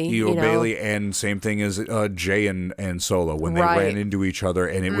Bailey. Bailey, and same thing as Jay and Solo when they ran into each other,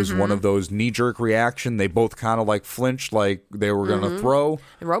 and it was one of those knee-jerk reaction. They both kind of flinched, like they were going to throw.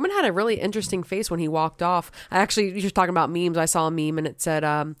 And Roman had a really interesting face when he walked off. You're talking about memes. I saw a meme and it said,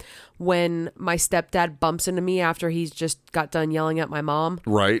 when my stepdad bumps into me after he's just got done yelling at my mom.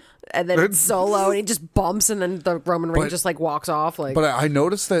 Right. And then it's Solo and he just bumps, and then the Roman Reigns just walks off. But I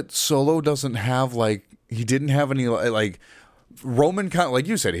noticed that Solo doesn't have he didn't have any Roman, kind of like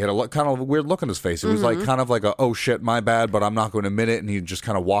you said, he had a kind of a weird look on his face. It was kind of like a, oh shit, my bad, but I'm not going to admit it. And he just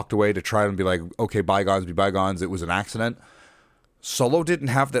kind of walked away to try and be like, okay, bygones be bygones. It was an accident. Solo didn't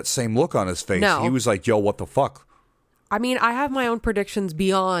have that same look on his face. No. He was like, yo, what the fuck? I mean, I have my own predictions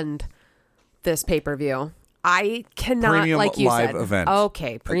beyond this pay-per-view. I cannot, premium like you live said. Event.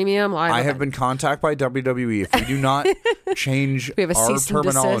 Okay, premium live event. I have been contacted by WWE. If we do not change our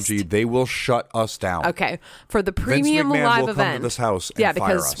terminology, they will shut us down. Okay, for the premium Vince McMahon live will event. come to this house and fire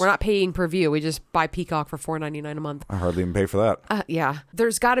because us. we're not paying per view. We just buy Peacock for $4.99 a month. I hardly even pay for that. Yeah,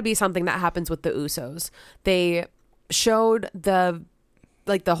 there's got to be something that happens with the Usos. They showed the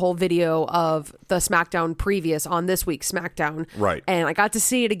like the whole video of the SmackDown previous on this week's SmackDown. Right. And I got to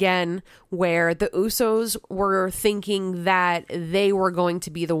see it again where the Usos were thinking that they were going to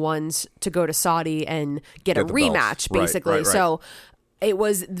be the ones to go to Saudi and get a rematch, basically. Right. So it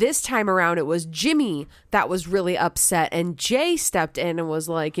was this time around, it was Jimmy that was really upset, and Jay stepped in and was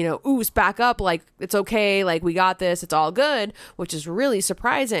like, Oos, back up. Like, it's okay. Like, we got this. It's all good, which is really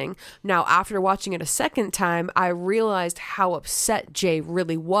surprising. Now, after watching it a second time, I realized how upset Jay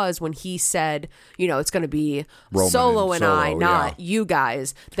really was when he said, it's going to be Roman Solo and I, Solo, not you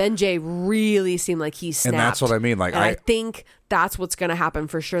guys. Then Jay really seemed like he snapped. And that's what I mean. Like, and I think that's what's going to happen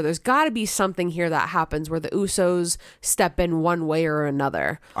for sure. There's got to be something here that happens where the Usos step in one way or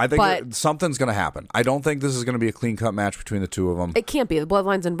another. I think something's going to happen. I don't think this is going to be a clean-cut match between the two of them. It can't be. The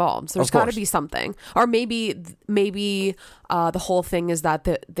bloodline's involved. So there's got to be something. Or maybe the whole thing is that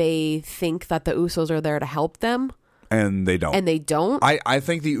they think that the Usos are there to help them. And they don't. And they don't? I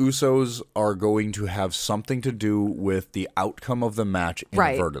think the Usos are going to have something to do with the outcome of the match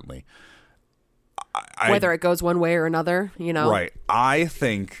inadvertently. Whether it goes one way or another, Right. I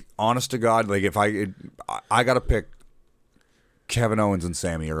think, honest to God, like if I got to pick, Kevin Owens and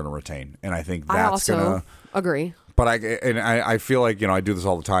Sammy are going to retain, and I think that's going to agree. But I feel like I do this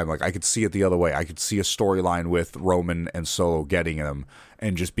all the time. Like I could see it the other way. I could see a storyline with Roman and Solo getting them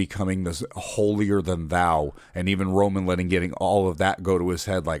and just becoming this holier than thou, and even Roman getting all of that go to his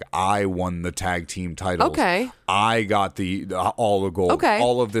head. Like, I won the tag team titles. Okay, I got all the gold. Okay,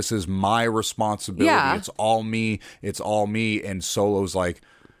 all of this is my responsibility. Yeah. It's all me. It's all me. And Solo's like,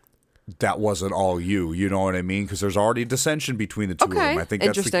 that wasn't all you. You know what I mean? Because there's already dissension between the two of them. I think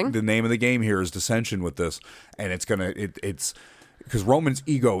that's the name of the game here is dissension with this, and it's because Roman's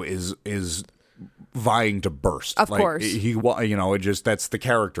ego is vying to burst. Of course, that's the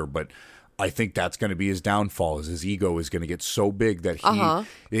character, but I think that's going to be his downfall. Is his ego is going to get so big that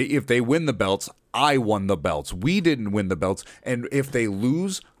if they win the belts, I won the belts. We didn't win the belts, and if they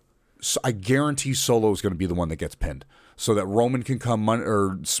lose, I guarantee Solo is going to be the one that gets pinned, so that Roman can come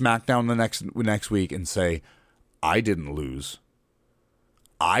or SmackDown the next week and say, I didn't lose.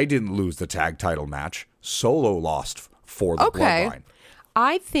 I didn't lose the tag title match. Solo lost for the bloodline.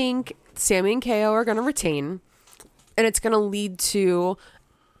 I think Sammy and KO are going to retain, and it's going to lead to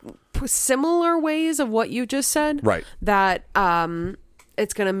similar ways of what you just said. Right. That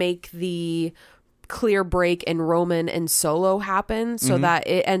it's going to make the clear break in Roman and Solo happen, so that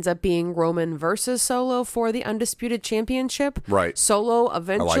it ends up being Roman versus Solo for the Undisputed Championship. Right. Solo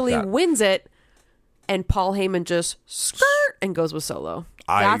eventually wins it, and Paul Heyman just skirt and goes with Solo.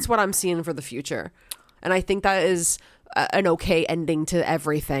 That's what I'm seeing for the future. And I think that is an okay ending to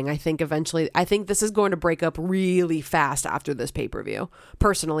everything. I think this is going to break up really fast after this pay-per-view,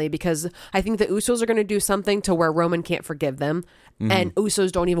 personally, because I think the Usos are going to do something to where Roman can't forgive them, and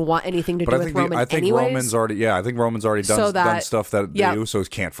Usos don't even want anything to do with Roman I think anyways. Roman's already done stuff that the Usos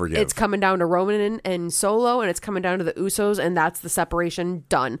can't forgive. It's coming down to Roman and Solo, and it's coming down to the Usos, and that's the separation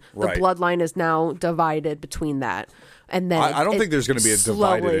done. The bloodline is now divided between that. And then I don't think there's going to be a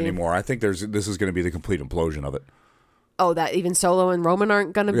divided anymore. I think this is going to be the complete implosion of it. Oh, that even Solo and Roman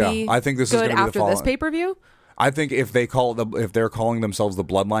aren't going to be I think this good is going to be after this pay-per-view? I think if they're calling themselves the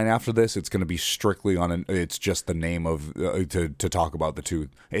Bloodline after this, it's going to be strictly it's just the name of to talk about the two.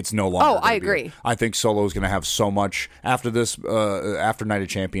 It's no longer. Oh, I agree. I think Solo is going to have so much after this. After Night of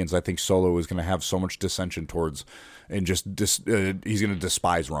Champions, I think Solo is going to have so much dissension towards, and just he's going to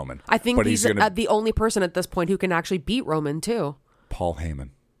despise Roman. I think he's the only person at this point who can actually beat Roman too. Paul Heyman.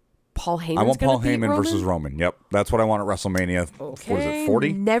 Paul Heyman. I want Paul Heyman versus Roman. Yep, that's what I want at WrestleMania. Okay. What is it?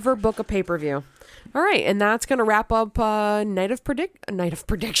 40? Never book a pay-per-view. All right, and that's going to wrap up Night of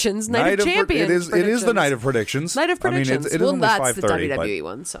Predictions, Night of Champions. It is the Night of Predictions. Night of Predictions. It is only that's 5:30, the WWE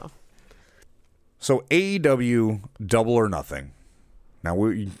one. So AEW Double or Nothing.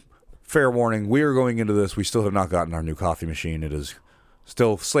 Now, fair warning, we are going into this. We still have not gotten our new coffee machine. It is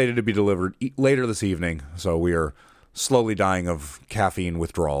still slated to be delivered later this evening. So we are slowly dying of caffeine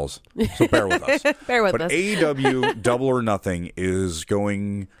withdrawals. So bear with us. Bear with us. But AEW Double or Nothing is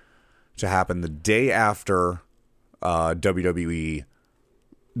going to happen the day after WWE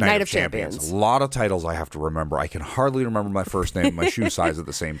Night of Champions. A lot of titles I have to remember. I can hardly remember my first name and my shoe size at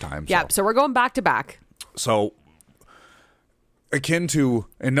the same time. Yeah, so we're going back to back. So akin to,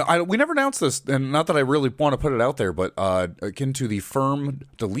 and we never announced this, and not that I really want to put it out there, but akin to the firm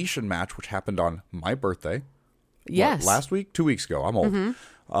deletion match, which happened on my birthday. Yes. Last week? 2 weeks ago. I'm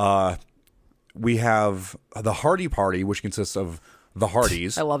old. We have the Hardy Party, which consists of the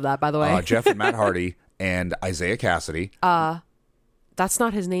Hardys. I love that, by the way. Jeff and Matt Hardy and Isaiah Cassidy. That's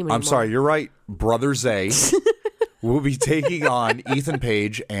not his name anymore. I'm sorry, you're right. Brother Zay. will be taking on Ethan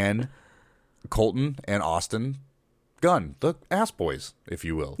Page and Colton and Austin Gunn, the ass boys, if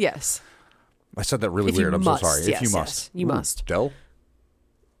you will. Yes. I said that really weird. I'm so sorry. Yes, if you yes, must. you must. Dell?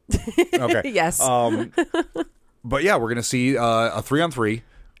 Okay. Yes. But yeah, we're going to see a 3-on-3.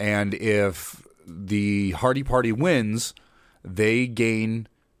 And if the Hardy Party wins, they gain...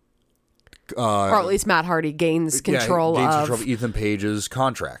 or at least Matt Hardy gains control of Ethan Page's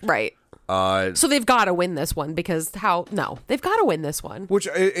contract. Right. So they've got to win this one because they've got to win this one. Which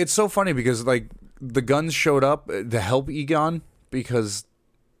it's so funny because like the Guns showed up to help Egon because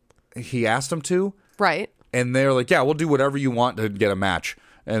he asked them to. Right. And they're like, yeah, we'll do whatever you want to get a match.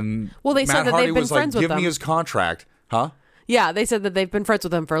 And well, they Matt said that Hardy they've been was friends like, with give them. me his contract. Huh? Yeah, they said that they've been friends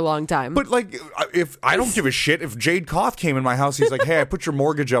with him for a long time. But like, if I don't give a shit if Jade Koth came in my house, he's like, "Hey, I put your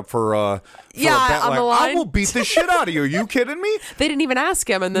mortgage up for a bet." On the line. I will beat the shit out of you. Are you kidding me? They didn't even ask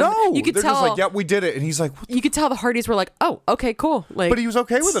him, and then No, you could they're tell. just like, "Yeah, we did it," and he's like, "What the you could tell the Hardys were like, "Oh, okay, cool." Like, but he was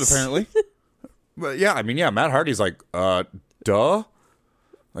okay with it apparently. But yeah, I mean, yeah, Matt Hardy's like, duh,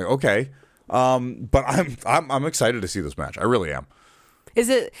 like okay, but I'm excited to see this match. I really am. Is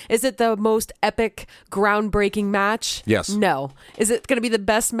it the most epic, groundbreaking match? Yes. No. Is it going to be the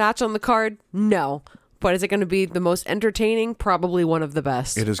best match on the card? No. But is it going to be the most entertaining? Probably one of the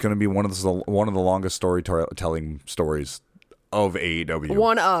best. It is going to be one of the longest storytelling stories of AEW.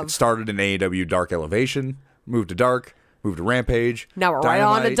 One of. It started in AEW Dark Elevation, moved to Dark, moved to Rampage. Now we're Dynamite.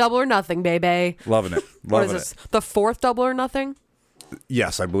 right on to Double or Nothing, baby. Loving it. What is Loving this? The fourth Double or Nothing?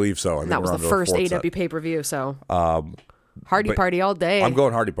 Yes, I believe so. I think That was we're the on to first fourth AEW set. pay-per-view, so... Hardy Party all day. I'm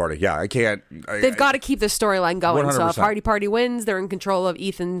going Hardy Party. Yeah, I can't. They've got to keep this storyline going. So if 100%. Hardy Party wins, they're in control of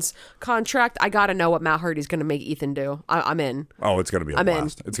Ethan's contract. I got to know what Matt Hardy's going to make Ethan do. I'm in. Oh, it's going to be a I'm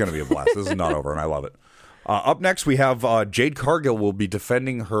blast. It's going to be a blast. This is not over, and I love it. Up next, we have Jade Cargill will be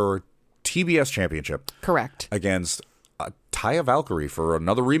defending her TBS championship. Correct. Against Taya Valkyrie for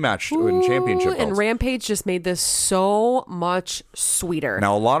another rematch in championship belts. And Rampage just made this so much sweeter.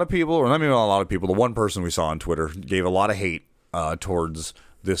 Now, a lot of people, or not even a lot of people, the one person we saw on Twitter gave a lot of hate towards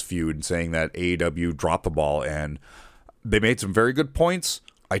this feud, saying that AEW dropped the ball, and they made some very good points.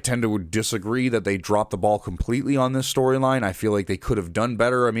 I tend to disagree that they dropped the ball completely on this storyline. I feel like they could have done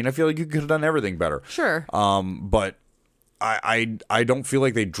better. I mean, I feel like you could have done everything better. Sure. But I don't feel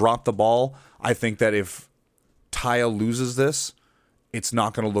like they dropped the ball. I think that if Taya loses this, it's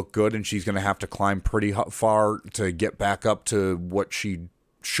not going to look good, and she's going to have to climb pretty far to get back up to what she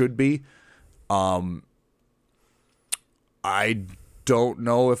should be. I don't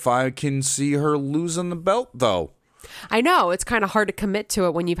know if I can see her losing the belt, though. I know. It's kind of hard to commit to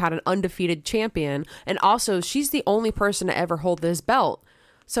it when you've had an undefeated champion. And also, she's the only person to ever hold this belt.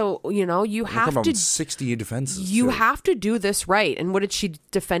 So, you know, you have to... 60 defenses. You too. have to do this right. And what did she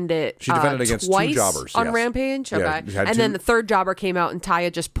defend it? She defended against twice two jobbers. on yes. Rampage? Yeah, Okay. And then the third jobber came out and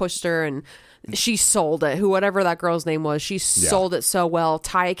Taya just pushed her and she sold it. Whatever that girl's name was, she sold it so well.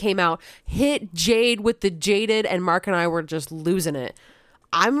 Taya came out, hit Jade with the Jaded, and Mark and I were just losing it.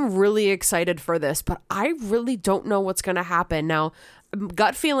 I'm really excited for this, but I really don't know what's going to happen. Now,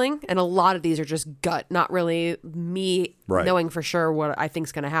 gut feeling, and a lot of these are just gut, not really me knowing for sure what I think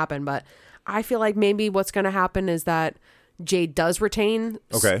is going to happen, but I feel like maybe what's going to happen is that Jade does retain.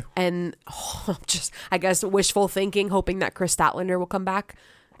 Okay. And just, I guess, wishful thinking, hoping that Chris Statlander will come back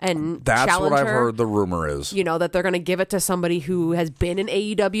and that's challenge what I've her. heard the rumor is. You know, that they're going to give it to somebody who has been in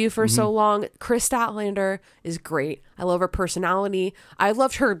AEW for so long. Chris Statlander is great. I love her personality. I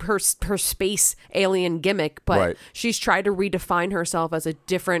loved her space alien gimmick, but she's tried to redefine herself as a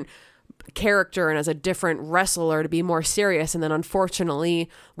different character and as a different wrestler to be more serious. And then unfortunately,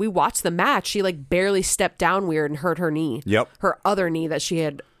 we watched the match. She like barely stepped down weird and hurt her knee. Yep. Her other knee that she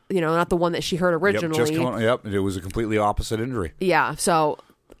had, you know, not the one that she hurt originally. It was a completely opposite injury. Yeah. So...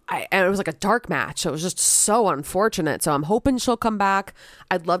 and it was like a dark match, so it was just so unfortunate. So I'm hoping she'll come back.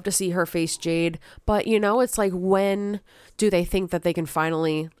 I'd love to see her face Jade, but you know, it's like, when do they think that they can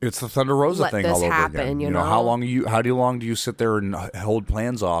finally? It's the Thunder Rosa thing all over again. You know, how long do you sit there and hold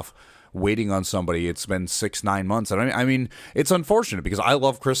plans off, waiting on somebody? It's been 6-9 months, and I mean, it's unfortunate because I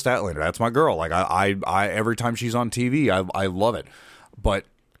love Chris Statlander. That's my girl. Like I every time she's on TV, I love it, but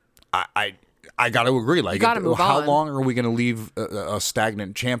I got to agree. Like, how long are we going to leave a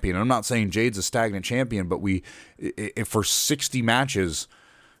stagnant champion? I'm not saying Jade's a stagnant champion, but if for 60 matches,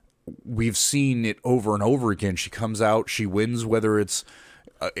 we've seen it over and over again. She comes out, she wins, whether it's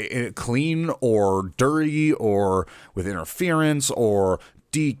clean or dirty or with interference or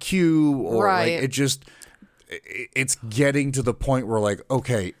DQ or like, it just. it's getting to the point where like,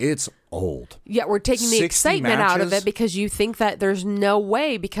 okay, it's old. Yeah, we're taking the 60 excitement out of matches? it because you think that there's no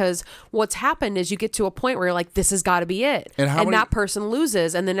way, because what's happened is you get to a point where you're like, this has got to be it. And that person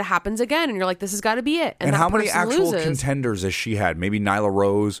loses, and then it happens again, and you're like, this has got to be it. And that how many person actual loses. contenders has she had? Maybe Nyla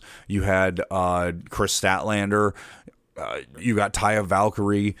Rose. You had Chris Statlander. You got Taya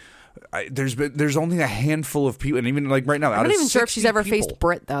Valkyrie. There's only a handful of people, and even like right now, I'm not even sure if she's ever faced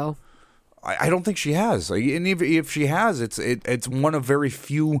Britt though. I don't think she has. Like, and if she has, it's one of very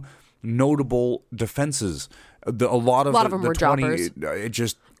few notable defenses. A lot of them were 20, droppers. It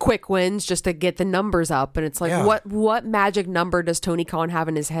just Quick wins just to get the numbers up, and it's like, what magic number does Tony Khan have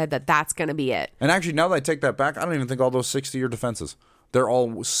in his head that's going to be it? And actually, now that I take that back, I don't even think all those 60 are defenses. They're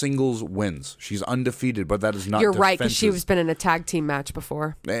all singles wins. She's undefeated, but that is not. You're right, because she's been in a tag team match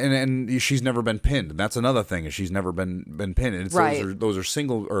before, and she's never been pinned. And that's another thing, is she's never been pinned. And those are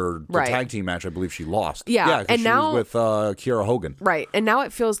single or the tag team match. I believe she lost. Yeah, and she now was with Kiera Hogan. Right, and now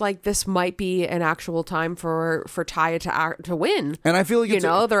it feels like this might be an actual time for Taya to win. And I feel like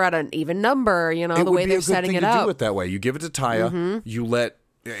they're at an even number. The way they're setting it up. Do it that way. You give it to Taya. You let.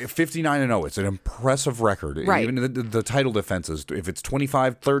 59-0, it's an impressive record. Right. Even the title defenses, if it's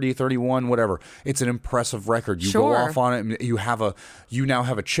 25, 30, 31, whatever, it's an impressive record. You go off on it, and you now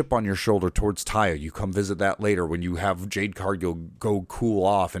have a chip on your shoulder towards Taya. You come visit that later when you have Jade Cargill go cool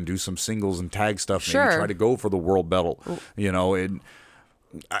off and do some singles and tag stuff. Maybe try to go for the world belt.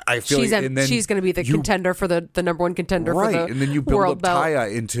 I feel she's going to be the contender for the number one contender for the world belt. And then you build up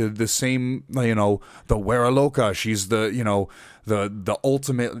Taya into the same, the Wera Loca. She's the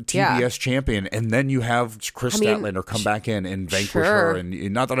ultimate TBS champion, and then you have Chris Statlander come back in and vanquish her.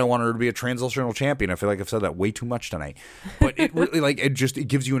 And not that I want her to be a transitional champion. I feel like I've said that way too much tonight. But it really it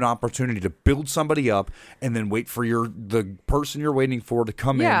gives you an opportunity to build somebody up, and then wait for the person you're waiting for to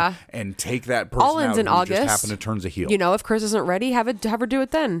come in and take that person All ends out in who August. just happen to turn a heel. If Chris isn't ready, have her do it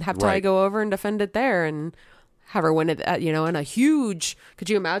then. Have Taya go over and defend it there, and have her win it. In a huge.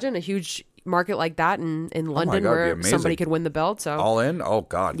 Could you imagine a huge market like that in London where somebody could win the belt? So All in? Oh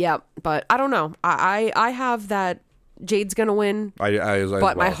God. Yeah, but I don't know. I have that Jade's gonna win.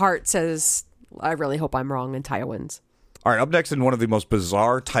 But my heart says I really hope I'm wrong and Taya wins. All right, up next in one of the most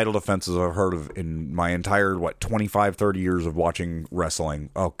bizarre title defenses I've heard of in my entire 25, 30 years of watching wrestling.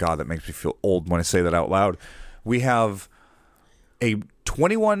 Oh God, that makes me feel old when I say that out loud. We have a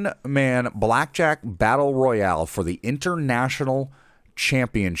 21-man blackjack battle royale for the International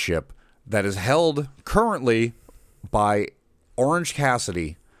Championship that is held currently by Orange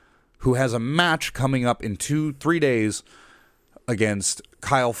Cassidy, who has a match coming up in 2-3 days against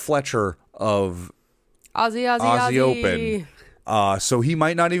Kyle Fletcher of Aussie Open. So he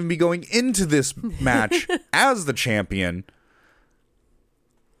might not even be going into this match as the champion.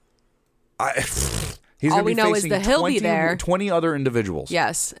 He's all we know is that he'll be there. 20 other individuals.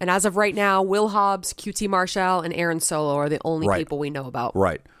 Yes, and as of right now, Will Hobbs, QT Marshall, and Aaron Solo are the only people we know about.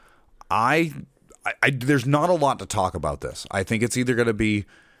 Right. There's not a lot to talk about this. I think it's either going to be.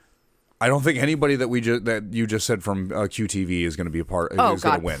 I don't think anybody that you just said from QTV is going to be a part. Oh is God,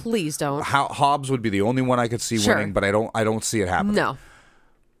 going to win. Please don't. Hobbs would be the only one I could see winning, but I don't see it happening. No.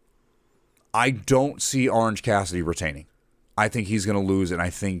 I don't see Orange Cassidy retaining. I think he's going to lose, and I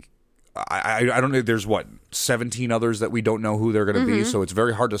think. I don't know. There's 17 others that we don't know who they're going to be, so it's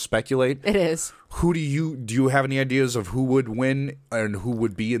very hard to speculate. It is. Who do you have any ideas of who would win and who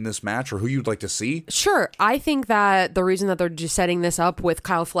would be in this match, or who you'd like to see? Sure. I think that the reason that they're just setting this up with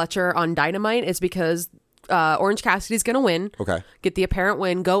Kyle Fletcher on Dynamite is because Orange Cassidy's going to win. Okay. Get the apparent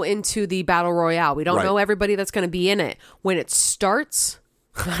win. Go into the Battle Royale. We don't know everybody that's going to be in it. When it starts,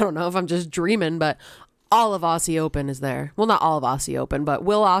 I don't know if I'm just dreaming, but all of Aussie Open is there. Well, not all of Aussie Open, but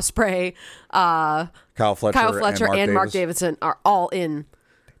Will Ospreay, Kyle Fletcher and Mark Davidson are all in.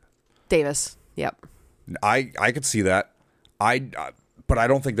 Davis. Yep. I could see that. But I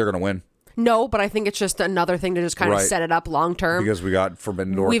don't think they're going to win. No, but I think it's just another thing to just kind of set it up long term. Because we got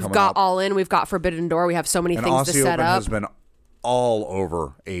Forbidden Door. We've got All In. We've got Forbidden Door. We have so many things Aussie to set Open up. Has been all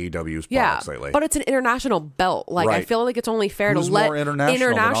over AEW's products lately. But it's an international belt. I feel like it's only fair to let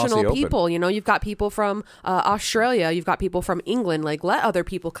international people. You've got people from Australia. You've got people from England. Let other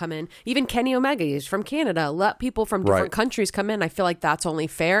people come in. Even Kenny Omega is from Canada. Let people from different countries come in. I feel like that's only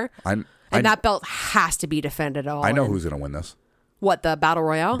fair. And that belt has to be defended all. I know who's going to win this. What, the Battle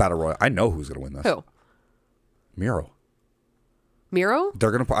Royale? Battle Royale. I know who's going to win this. Who? Miro?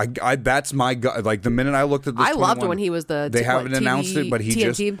 They're gonna. That's my gut. The minute I looked at this, I loved when he was the. They haven't announced it, but he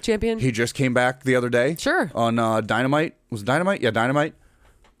TNT champion. He just came back the other day. Sure. On Dynamite. Was it Dynamite? Yeah, Dynamite.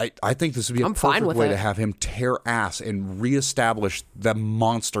 I think this would be a perfect way to have him tear ass and reestablish the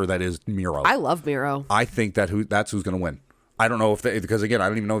monster that is Miro. I love Miro. I think that's who's going to win. I don't know because again, I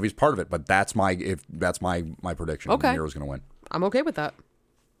don't even know if he's part of it, but that's my prediction. Okay. Miro's going to win. I'm okay with that.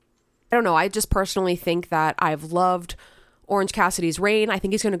 I don't know. I just personally think that I've loved Orange Cassidy's reign. I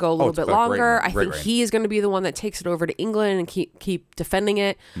think he's going to go a little bit longer. I think he is going to be the one that takes it over to England and keep defending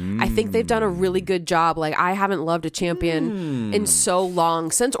it. I think they've done a really good job. Like, I haven't loved a champion in so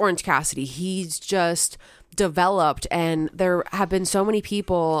long. Since Orange Cassidy, he's just developed, and there have been so many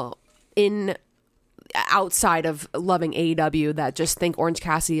people outside of loving AEW that just think Orange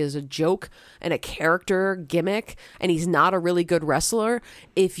Cassidy is a joke and a character gimmick, and he's not a really good wrestler.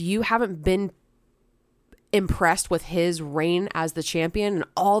 If you haven't been impressed with his reign as the champion and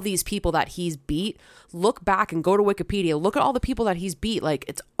all these people that he's beat, look back and go to Wikipedia, look at all the people that he's beat. Like,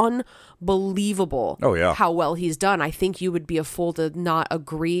 it's unbelievable how well he's done. I think you would be a fool to not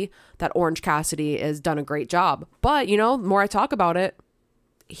agree that Orange Cassidy has done a great job. But, the more I talk about it,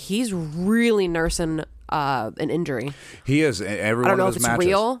 he's really nursing an injury. He is. Every one of his matches.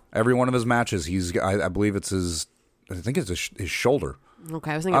 Real. Every one of his matches, I believe it's his his shoulder.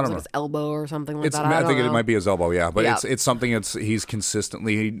 Okay, I was thinking it was like his elbow or something like that. I think it might be his elbow, yeah. But it's something he's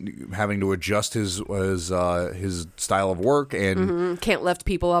consistently having to adjust his style of work and can't lift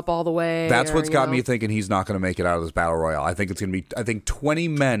people up all the way. That's what's got me thinking he's not going to make it out of this battle royale. I think 20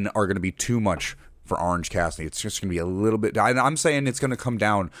 men are going to be too much for Orange Cassidy. It's just going to be a little bit. I'm saying it's going to come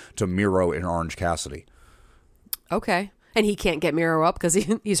down to Miro and Orange Cassidy. Okay. And he can't get Miro up because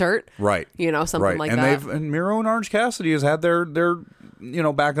he's hurt, right? Something like that. And Miro and Orange Cassidy has had their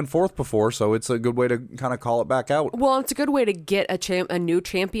back and forth before, so it's a good way to kind of call it back out. Well, it's a good way to get a new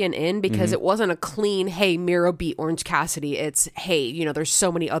champion in because it wasn't a clean, hey, Miro beat Orange Cassidy. It's, hey, there's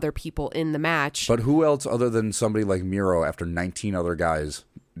so many other people in the match. But who else other than somebody like Miro after 19 other guys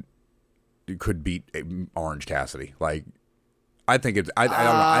could beat Orange Cassidy? Like, I think it's. I don't know.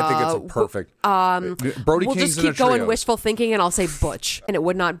 I think it's a perfect. Brody we'll King's just keep going wishful thinking, and I'll say Butch. And it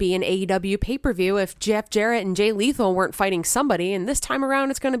would not be an AEW pay-per-view if Jeff Jarrett and Jay Lethal weren't fighting somebody. And this time around,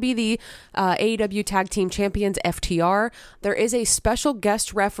 it's going to be the AEW Tag Team Champions FTR. There is a special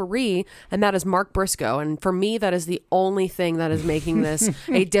guest referee, and that is Mark Briscoe. And for me, that is the only thing that is making this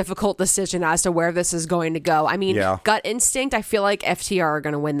a difficult decision as to where this is going to go. I mean, gut instinct, I feel like FTR are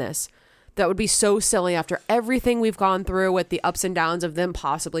going to win this. That would be so silly after everything we've gone through with the ups and downs of them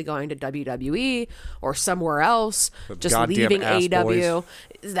possibly going to WWE or somewhere else, just leaving AEW.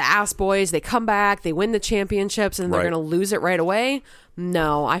 The ass boys, they come back, they win the championships, and they're going to lose it right away.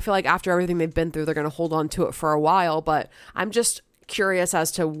 No, I feel like after everything they've been through, they're going to hold on to it for a while. But I'm just curious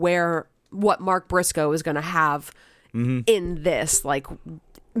as to what Mark Briscoe is going to have in this, like.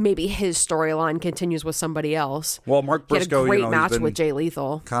 Maybe his storyline continues with somebody else. Well, Mark Briscoe, he had a great match with Jay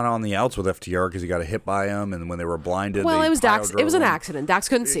Lethal. Kind of on the outs with FTR because he got a hit by him, and when they were blinded, well, it was Dax. It was an accident. Dax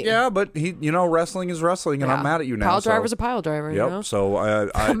couldn't see. Yeah, but he, wrestling is wrestling, and I'm mad at you now. Pile driver's a pile driver. Yep. So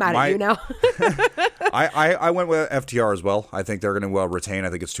I'm mad at you now. I went with FTR as well. I think they're going to retain. I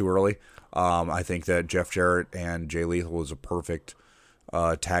think it's too early. I think that Jeff Jarrett and Jay Lethal is a perfect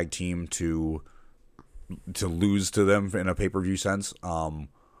tag team to lose to them in a pay-per-view sense.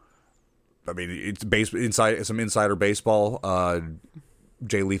 I mean, it's some insider baseball.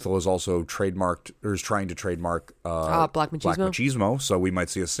 Jay Lethal is also trademarked, or is trying to trademark Black Machismo. So we might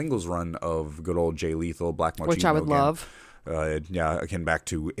see a singles run of good old Jay Lethal, Black Machismo, which I would love. Again, back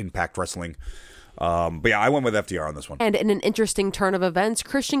to Impact Wrestling. But yeah, I went with FTR on this one. And in an interesting turn of events,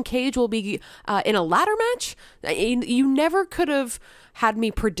 Christian Cage will be in a ladder match. You never could have had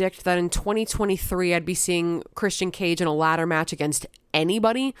me predict that in 2023 I'd be seeing Christian Cage in a ladder match against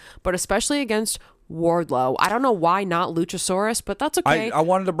anybody, but especially against Wardlow. I don't know why not Luchasaurus, but that's okay. I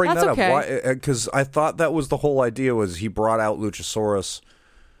wanted to bring that up because I thought that was the whole idea, was he brought out Luchasaurus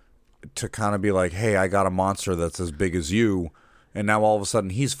to kind of be like, hey, I got a monster that's as big as you. And now all of a sudden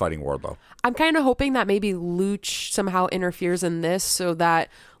he's fighting Wardlow. I'm kind of hoping that maybe Luch somehow interferes in this so that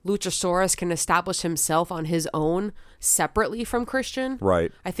Luchasaurus can establish himself on his own separately from Christian.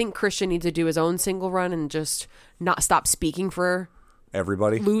 Right. I think Christian needs to do his own single run and just not stop speaking for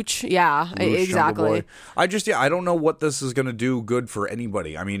everybody. Luch, yeah, Luch, exactly. I don't know what this is going to do good for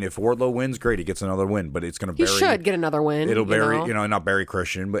anybody. I mean, if Wardlow wins, great, he gets another win, but it's going to bury. He should get another win. It'll bury, not bury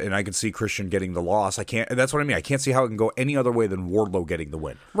Christian, and I can see Christian getting the loss. That's what I mean. I can't see how it can go any other way than Wardlow getting the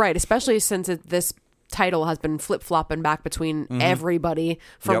win. Right, especially since this title has been flip-flopping back between everybody.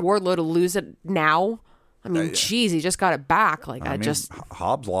 For Wardlow to lose it now, I mean, geez, he just got it back.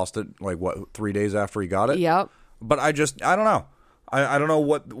 Hobbs lost it 3 days after he got it. Yep. But I don't know. I don't know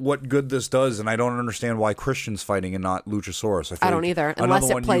what good this does, and I don't understand why Christian's fighting and not Luchasaurus. I don't either, unless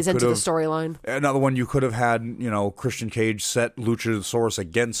it plays into the storyline. Another one you could have had, Christian Cage set Luchasaurus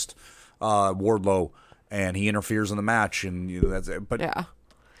against Wardlow, and he interferes in the match, and that's it. But yeah.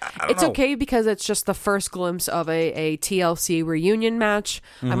 It's okay because it's just the first glimpse of a TLC reunion match.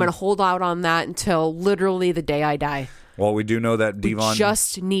 I'm going to hold out on that until literally the day I die. Well, we do know that Devon... We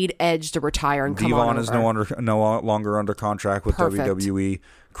just need Edge to retire and come on over. Devon is no longer under contract with WWE.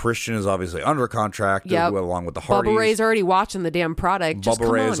 Christian is obviously under contract along with the Hardys. Bubba Ray's already watching the damn product.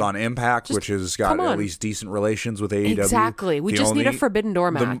 Bubba Ray is on Impact, which has got at least decent relations with AEW. Exactly. We just need a Forbidden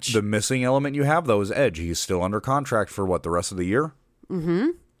Door match. The missing element you have, though, is Edge. He's still under contract for, the rest of the year? Mm-hmm.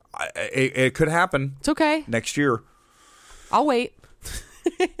 It could happen. It's okay. Next year. I'll wait.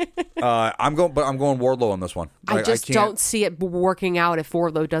 I'm going Wardlow on this one. I don't see it working out if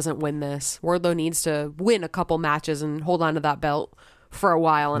Wardlow doesn't win this. Wardlow needs to win a couple matches and hold on to that belt for a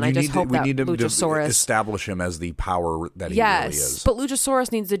while, and I just hope that Luchasaurus... establish him as the power that he really is. Yes, but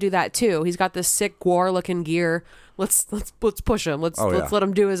Luchasaurus needs to do that too. He's got this sick war-looking gear. Let's push him. Let's let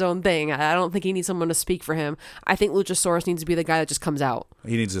him do his own thing. I don't think he needs someone to speak for him. I think Luchasaurus needs to be the guy that just comes out.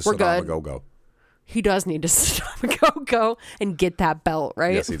 He needs to sit on the go-go. He does need to sit on the go-go and get that belt,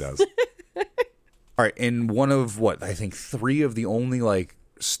 right? Yes, he does. All right, in one of, I think 3 of the only,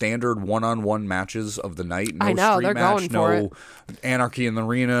 standard one-on-one matches of the night. No I know, street they're match, going for it. Anarchy in the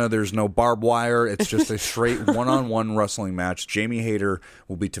arena. There's no barbed wire. It's just a straight one-on-one wrestling match. Jamie Hayter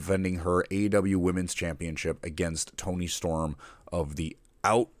will be defending her AEW Women's Championship against Toni Storm of the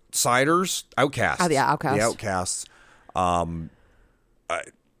Outcasts. Oh, the Outcasts. The Outcasts.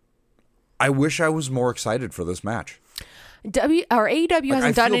 I wish I was more excited for this match. AEW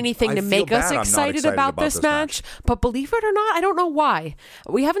hasn't done anything to make us excited about this match, but believe it or not, I don't know why.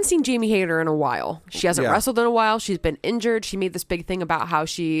 We haven't seen Jamie Hayter in a while. She hasn't wrestled in a while. She's been injured. She made this big thing about how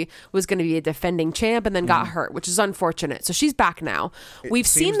she was going to be a defending champ and then got hurt, which is unfortunate. So she's back now. We've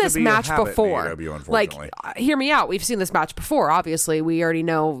seen this match before. AEW, hear me out. We've seen this match before. Obviously, we already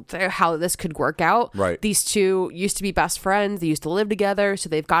know how this could work out. Right. These two used to be best friends. They used to live together, so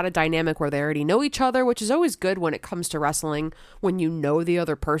they've got a dynamic where they already know each other, which is always good when it comes to wrestling. When you know the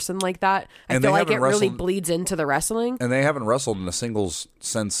other person like that, I feel like it really bleeds into the wrestling. And they haven't wrestled in the singles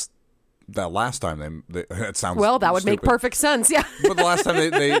since that last time. It sounds that would make perfect sense. Yeah, but the last time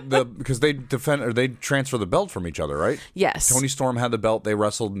because they transfer the belt from each other, right? Yes. Toni Storm had the belt. They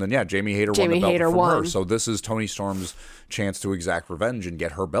wrestled, and then Jamie Hayter won the belt from her. So this is Toni Storm's chance to exact revenge and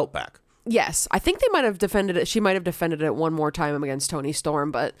get her belt back. Yes, I think they might have defended it. She might have defended it one more time against Toni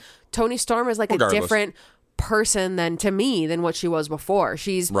Storm, but Toni Storm is a different person than what she was before.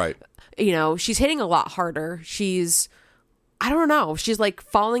 She's right. She's hitting a lot harder. I don't know. She's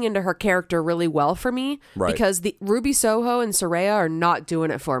falling into her character really well for me, right? Because the Ruby Soho and Saraya are not doing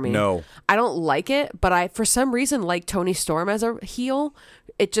it for me. No, I don't like it, but I for some reason like Toni Storm as a heel.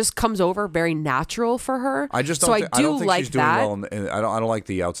 It just comes over very natural for her. I just don't. I don't think she's doing well. I don't like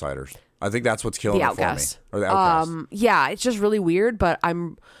the Outsiders. I think that's what's killing it for me. Or the Outcasts. Yeah, it's just really weird, but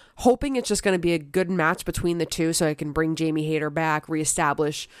I'm hoping it's just going to be a good match between the two so I can bring Jamie Hayter back,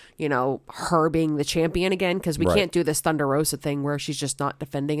 reestablish, her being the champion again, because we can't do this Thunder Rosa thing where she's just not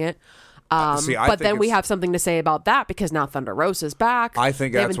defending it. But then we have something to say about that because now Thunder Rosa's back. I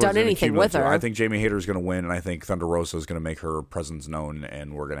think they haven't done anything with her. I think Jamie Hayter is going to win, and I think Thunder Rosa is going to make her presence known,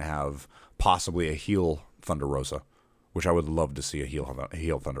 and we're going to have possibly a heel Thunder Rosa. Which I would love to see a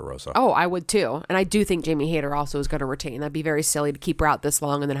heel Thunder Rosa. Oh, I would too. And I do think Jamie Hayter also is going to retain. That'd be very silly to keep her out this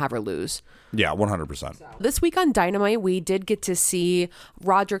long and then have her lose. Yeah, 100%. So. This week on Dynamite, we did get to see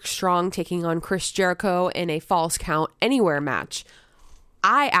Roderick Strong taking on Chris Jericho in a Falls Count Anywhere match.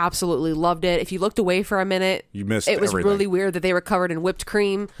 I absolutely loved it. If you looked away for a minute, you missed it. Was everything. Really weird that they were covered in whipped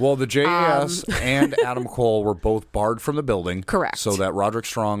cream. Well, the JAS and Adam Cole were both barred from the building. Correct. So that Roderick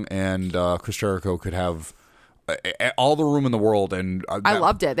Strong and Chris Jericho could have all the room in the world, and I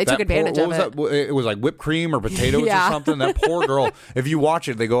loved it. They took advantage of it. It was like whipped cream or potatoes or something. That poor girl. If you watch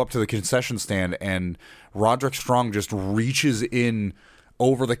it, they go up to the concession stand, and Roderick Strong just reaches in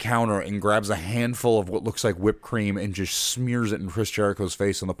over the counter and grabs a handful of what looks like whipped cream and just smears it in Chris Jericho's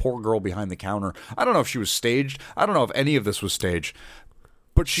face. And the poor girl behind the counter, I don't know if she was staged. I don't know if any of this was staged.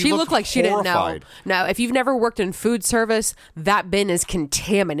 But she looked like she didn't know. Now, if you've never worked in food service, that bin is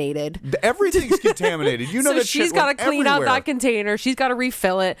contaminated. Everything's contaminated. You know so that she's got to clean out that container. She's got to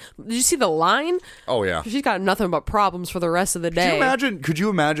refill it. Did you see the line? Oh yeah. She's got nothing but problems for the rest of the day. Could you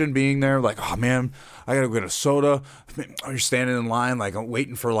imagine being there like, oh man, I gotta go get a soda. You're standing in line like I'm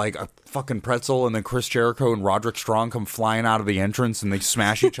waiting for like a fucking pretzel, and then Chris Jericho and Roderick Strong come flying out of the entrance and they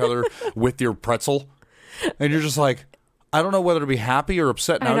smash each other with your pretzel, and you're just like, I don't know whether to be happy or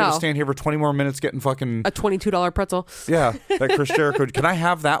upset. Now I got to know. stand here for 20 more minutes getting fucking... A $22 pretzel. Yeah, that Chris Jericho. Can I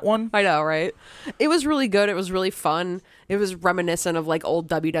have that one? I know, right? It was really good. It was really fun. It was reminiscent of like old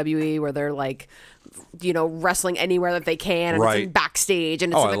WWE where they're like, you know, wrestling anywhere that they can, and it's in backstage,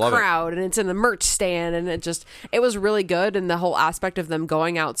 and it's in the crowd, and it's in the merch stand, and it was really good. And the whole aspect of them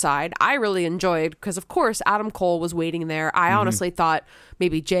going outside, I really enjoyed, because of course Adam Cole was waiting there. I honestly thought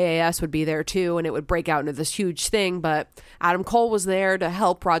maybe JAS would be there too, and it would break out into this huge thing, but Adam Cole was there to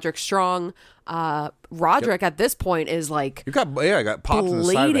help Roderick Strong. Roderick at this point is like I got popped in the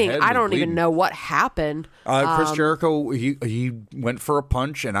side of the head. I don't even know what happened. Chris Jericho, he went for a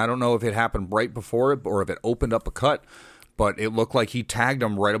punch, and I don't know if it happened right before it or if it opened up a cut, but it looked like he tagged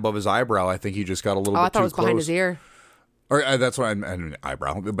him right above his eyebrow. I think he just got a little bit too close. I thought it was behind his ear. Or that's what I mean,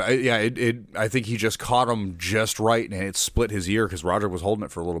 eyebrow. But yeah, I think he just caught him just right, and it split his ear because Roderick was holding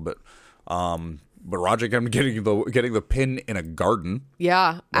it for a little bit. But Roderick ended up getting the pin in a garden.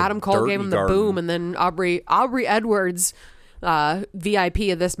 Yeah, Adam Cole gave him the boom, and then Aubrey Edwards, VIP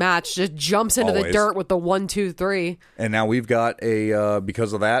of this match, just jumps into the dirt with the 1, 2, 3. And now we've got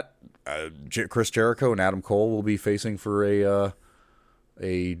because of that, Chris Jericho and Adam Cole will be facing for a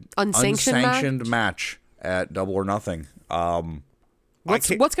unsanctioned match at Double or Nothing. What's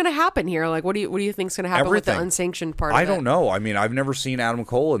going to happen here? Like, what do you think's going to happen with the unsanctioned part of it? I don't know. I mean, I've never seen Adam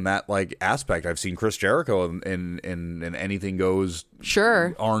Cole in that like aspect. I've seen Chris Jericho in anything goes.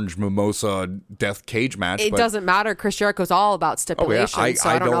 Sure. Orange mimosa death cage match. It doesn't matter. Chris Jericho's all about stipulations. Oh, yeah. So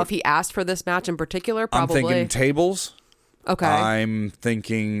I don't know if he asked for this match in particular. Probably. I'm thinking tables. Okay. I'm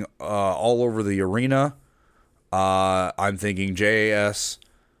thinking all over the arena. I'm thinking JAS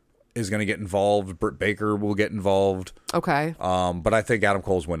is going to get involved. Britt Baker will get involved. Okay. But I think Adam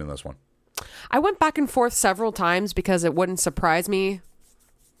Cole's winning this one. I went back and forth several times because it wouldn't surprise me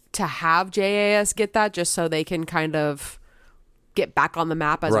to have JAS get that, just so they can kind of get back on the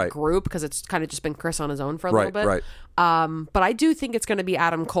map as a group, because it's kind of just been Chris on his own for a little bit. Right. But I do think it's going to be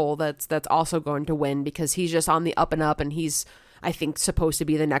Adam Cole that's also going to win, because he's just on the up and up, and he's, I think, supposed to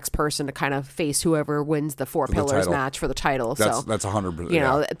be the next person to kind of face whoever wins the Four Pillars match for the title. That's 100%. You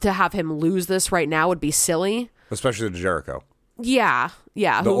know, to have him lose this right now would be silly. Especially to Jericho. Yeah.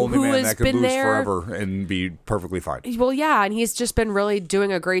 The only man that could lose forever and be perfectly fine. Well, yeah, and he's just been really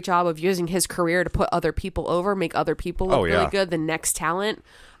doing a great job of using his career to put other people over, make other people look really good, the next talent.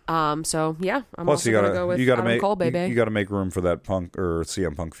 So yeah, I'm also going to go with Adam Cole, baby. You got to make room for that Punk or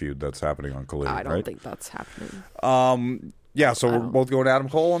CM Punk feud that's happening on Collision. I don't think that's happening. Yeah, so we're both going to Adam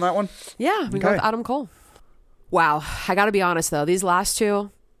Cole on that one? Yeah, we go with Adam Cole. Wow. I got to be honest, though. These last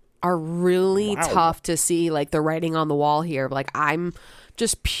two are really tough to see, like, the writing on the wall here. Like, I'm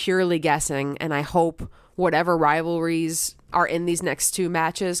just purely guessing, and I hope whatever rivalries are in these next two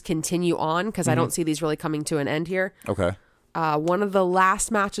matches continue on, because I don't see these really coming to an end here. Okay. One of the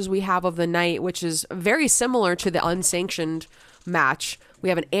last matches we have of the night, which is very similar to the unsanctioned match, we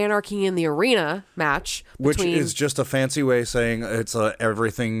have an Anarchy in the Arena match. Which is just a fancy way of saying it's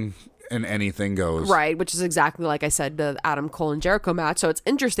everything and anything goes. Right, which is exactly like I said, the Adam Cole and Jericho match. So it's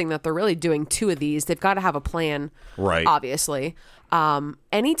interesting that they're really doing two of these. They've got to have a plan, right? Obviously.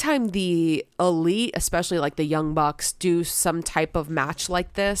 Anytime the Elite, especially like the Young Bucks, do some type of match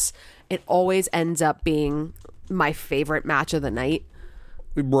like this, it always ends up being my favorite match of the night.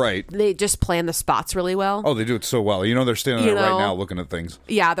 Right. They just plan the spots really well. Oh, they do it so well. You know, they're standing there right now looking at things.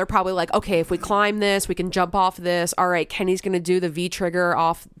 Yeah, they're probably like, okay, if we climb this, we can jump off this. All right, Kenny's going to do the V-trigger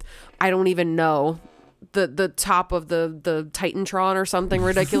off, I don't even know, the top of the Titantron or something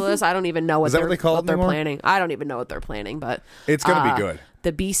ridiculous. I don't even know what they're planning. I don't even know what they're planning, but it's going to be good.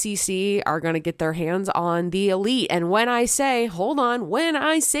 The BCC are going to get their hands on the Elite. And when I say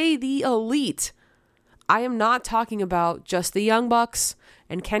the Elite, I am not talking about just the Young Bucks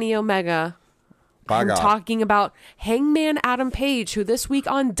and Kenny Omega. I'm talking about Hangman Adam Page, who this week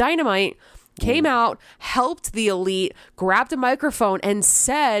on Dynamite came out, helped the Elite, grabbed a microphone, and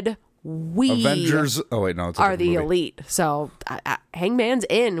said, "We Avengers." Oh wait, no, it's are the Elite. So Hangman's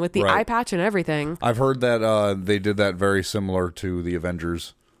in with the eye patch and everything. I've heard that they did that very similar to the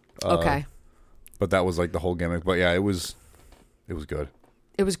Avengers. Okay, but that was like the whole gimmick. But yeah, it was good.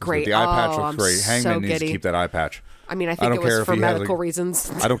 It was great. The eye patch looks great. Hangman needs to keep that eye patch. I mean, I think it was for medical reasons.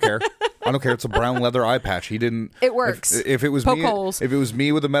 I don't care. I don't care. It's a brown leather eye patch. He didn't. It works. If it was Poke me, holes. If it was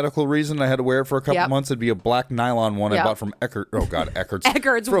me with a medical reason, I had to wear it for a couple months. It'd be a black nylon one I bought from Eckert. Oh God, Eckert's.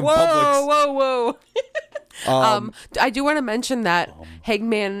 Eckert's. From Whoa. I do want to mention that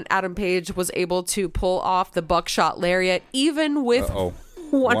Hangman Adam Page was able to pull off the buckshot lariat even with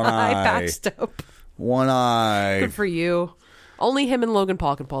one eye patched up. One eye. Good for you. Only him and Logan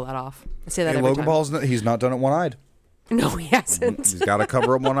Paul can pull that off. I say that every Logan time. Paul's he's not done it one-eyed. No, he hasn't. He's got to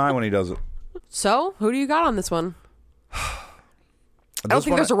cover up one eye when he does it. So, who do you got on this one? I don't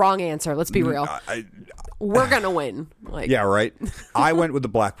think there's a wrong answer. Let's be real. We're going to win. Yeah, right. I went with the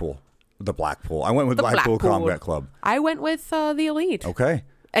Blackpool. I went with Blackpool Combat Club. I went with the Elite. Okay.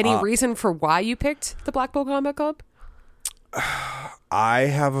 Any reason for why you picked the Blackpool Combat Club? I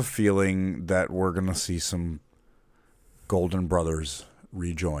have a feeling that we're going to see some Golden Brothers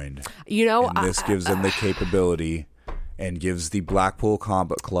rejoined. And this gives them the capability and gives the Blackpool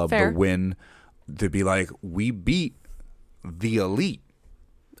Combat Club the win to be like, we beat the Elite.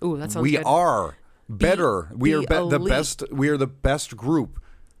 Ooh, that sounds we good. Are better. We are the best. We are the best group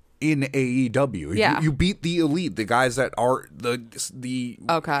in AEW. Yeah. You beat the Elite, the guys that are the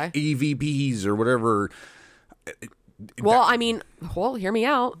EVPs or whatever. Well, hear me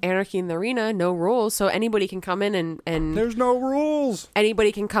out. Anarchy in the Arena, no rules, so anybody can come in and there's no rules.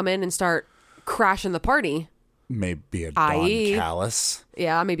 Anybody can come in and start crashing the party. Maybe a Don Callis.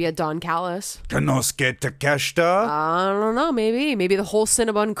 Yeah, maybe a Don Callis. Konosuke Takeshita. I don't know. Maybe the whole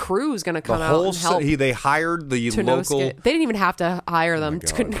Cinnabon crew is going to come out and help. They hired the local. They didn't even have to hire them.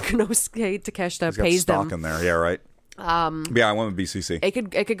 Konosuke Takeshita pays them. Stock in there. Yeah, right. Yeah, I went with BCC.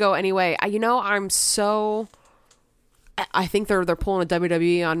 It could go any way. I think they're pulling a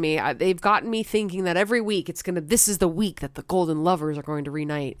WWE on me. They've gotten me thinking that every week this is the week that the Golden Lovers are going to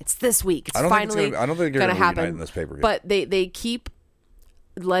reunite. It's this week. It's finally I don't think they're going to reunite in this pay-per-view. But they keep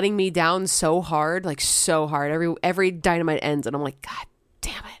letting me down so hard, Every Dynamite ends, and I'm like, God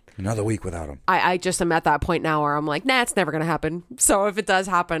damn it! Another week without them. I just am at that point now where I'm like, nah, it's never going to happen. So if it does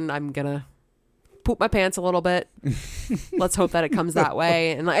happen, I'm gonna poop my pants a little bit. Let's hope that it comes that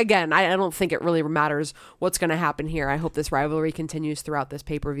way. And again, I don't think it really matters what's going to happen here. I hope this rivalry continues throughout this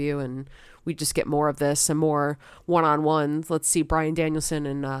pay-per-view and we just get more of this and more one-on-ones. Let's see Bryan Danielson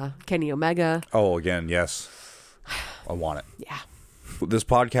and Kenny Omega. Oh, again, yes. I want it. Yeah. This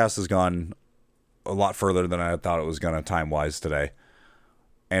podcast has gone a lot further than I thought it was going to time-wise today.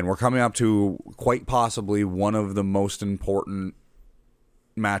 And we're coming up to quite possibly one of the most important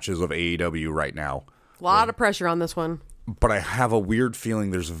matches of AEW right now. A lot of pressure on this one. But I have a weird feeling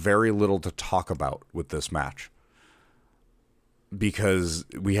there's very little to talk about with this match. Because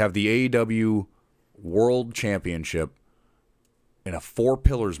we have the AEW World Championship in a 4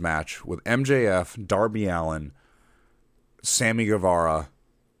 pillars match with MJF, Darby Allin, Sammy Guevara,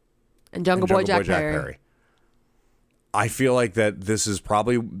 and Jungle Boy Jack Perry. I feel like that this is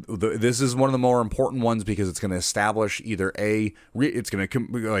probably one of the more important ones because it's going to establish it's going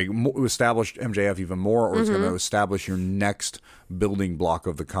to establish MJF even more, or it's going to establish your next building block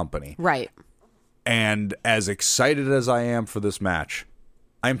of the company. Right. And as excited as I am for this match,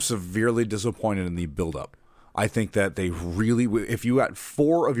 I'm severely disappointed in the build-up. I think that they really, if you had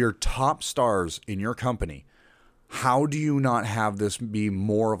 4 of your top stars in your company, how do you not have this be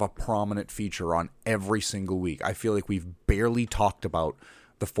more of a prominent feature on every single week? I feel like we've barely talked about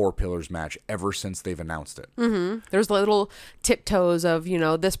the 4 pillars match ever since they've announced it. Mm-hmm. There's little tiptoes of,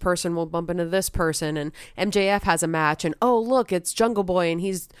 this person will bump into this person, and MJF has a match, and oh look, it's Jungle Boy, and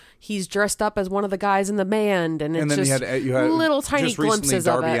he's dressed up as one of the guys in the band, and it's then just you had little tiny just recently glimpses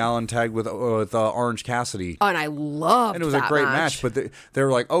Darby of it. Allin tagged with Orange Cassidy. Oh, and I loved and it was that a great match. But they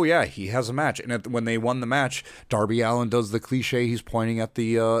were like, oh yeah, he has a match. And when they won the match, Darby Allin does the cliche, he's pointing at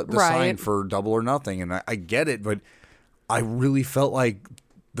the sign for Double or Nothing, and I get it, but I really felt like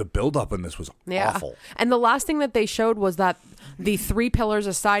the build-up in this was awful. And the last thing that they showed was that the 3 pillars,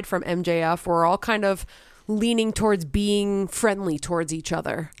 aside from MJF, were all kind of leaning towards being friendly towards each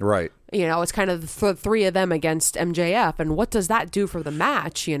other. Right. It's kind of the 3 of them against MJF. And what does that do for the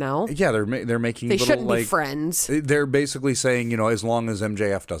match, Yeah, they're making they little, shouldn't be friends. They're basically saying, as long as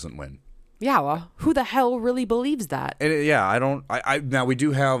MJF doesn't win. Yeah, well, who the hell really believes that? And now we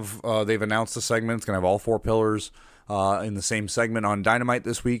do have, they've announced the segment. It's going to have all 4 pillars in the same segment on Dynamite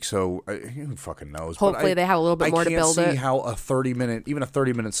this week, so who fucking knows? Hopefully they have a little bit more to build it. I can't see how a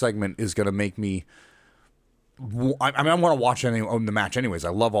 30-minute segment is going to make me. I want to watch the match anyways.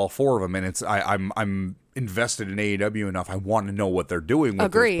 I love all 4 of them, and I'm invested in AEW enough. I want to know what they're doing with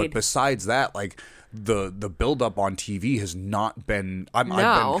Agreed. this. But besides that, the build up on TV has not been. I've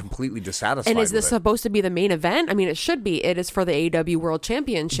been completely dissatisfied. And is this with supposed to be the main event? I mean, it should be. It is for the AEW World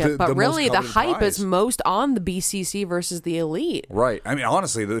Championship, but the really the most hype coveted is prize. most on the BCC versus the Elite. Right. I mean,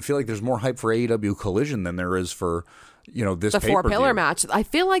 honestly, I feel like there's more hype for AEW Collision than there is for this the pay-per-view. 4-pillar match. I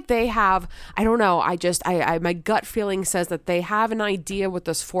feel like they have, I don't know, I my gut feeling says that they have an idea with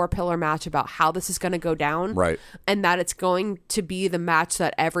this 4-pillar match about how this is going to go down. Right. And that it's going to be the match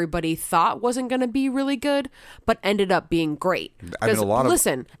that everybody thought wasn't going to be really good, but ended up being great.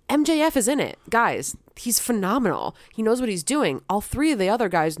 Listen, MJF is in it. Guys, he's phenomenal. He knows what he's doing. All 3 of the other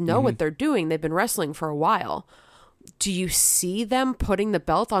guys know what they're doing. They've been wrestling for a while. Do you see them putting the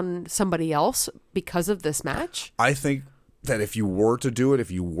belt on somebody else because of this match? I think that if you were to do it, if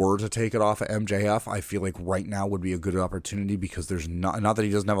you were to take it off of MJF, I feel like right now would be a good opportunity because there's not that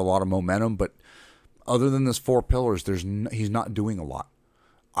he doesn't have a lot of momentum, but other than this 4 pillars, he's not doing a lot.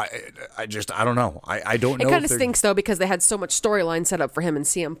 I don't know. I don't know. It kind of stinks though because they had so much storyline set up for him and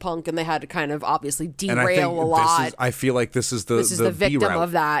CM Punk, and they had to kind of obviously derail a lot. I feel like this is the victim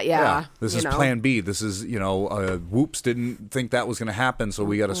of that. Yeah. This is Plan B. This is Whoops didn't think that was going to happen, so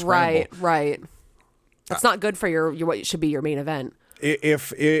we got to scramble. Right. That's not good for your what should be your main event.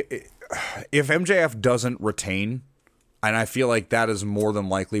 If MJF doesn't retain, and I feel like that is more than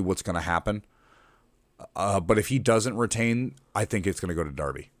likely what's going to happen. But if he doesn't retain, I think it's going to go to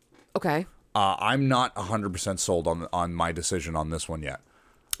Darby. Okay. I'm not 100% sold on my decision on this one yet.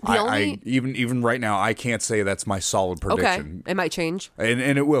 Even right now, I can't say that's my solid prediction. Okay, it might change, and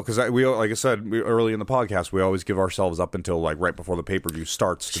it will because we, like I said early in the podcast, we always give ourselves up until like right before the pay-per-view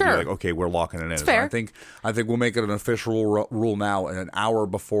starts to be like, okay, we're locking it in. It's fair. I think we'll make it an official rule now, and an hour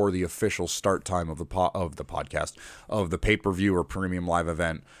before the official start time of the podcast of the pay-per-view or premium live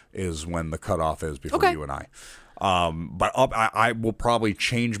event is when the cutoff is before you and I. But I will probably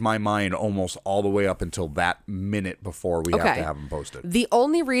change my mind almost all the way up until that minute before we have to have them posted. The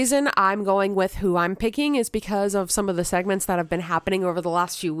only reason I'm going with who I'm picking is because of some of the segments that have been happening over the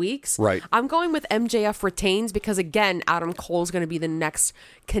last few weeks. Right. I'm going with MJF retains because, again, Adam Cole's going to be the next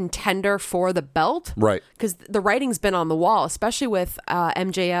contender for the belt. Right. Because the writing's been on the wall, especially with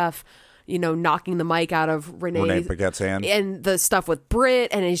MJF, knocking the mic out of Renee Paquette's hand. And the stuff with Britt.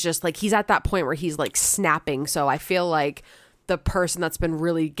 And he's just like, he's at that point where he's like snapping. So I feel like the person that's been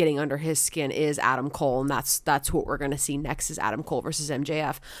really getting under his skin is Adam Cole, and that's what we're going to see next is Adam Cole versus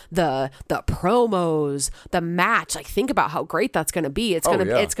MJF. The promos, the match, like think about how great that's going to be. It's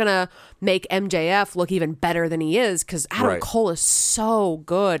gonna make MJF look even better than he is because Adam Cole is so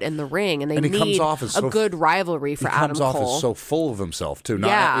good in the ring, and they need a good rivalry for Adam Cole. He comes off as so full of himself too.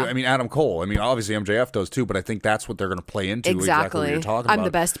 I mean Adam Cole. I mean obviously MJF does too, but I think that's what they're going to play into. Exactly what you're talking about. I'm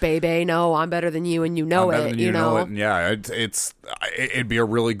the best, baby. No, I'm better than you, and you know it. You know it. And yeah, it'd be a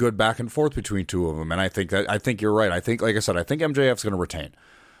really good back and forth between two of them, and I think you're right. I think, like I said, I think MJF's going to retain,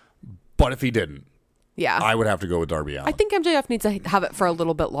 but if he didn't, I would have to go with Darby Allin. I think MJF needs to have it for a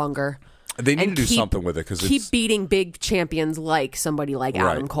little bit longer. They need to do something with it because keep beating big champions like somebody like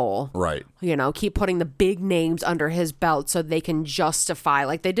Adam Cole. Right. Keep putting the big names under his belt so they can justify,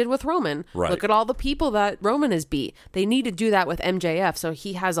 like they did with Roman. Right. Look at all the people that Roman has beat. They need to do that with MJF so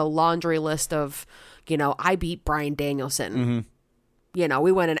he has a laundry list of, I beat Bryan Danielson. Mm-hmm.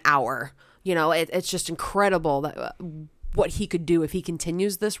 We went an hour. It's just incredible that what he could do if he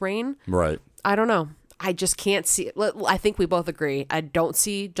continues this reign. Right. I don't know. I just can't see it. I think we both agree. I don't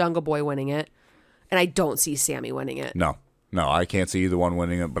see Jungle Boy winning it, and I don't see Sammy winning it. No, I can't see either one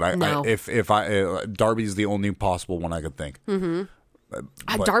winning it. But if Darby's the only possible one I could think.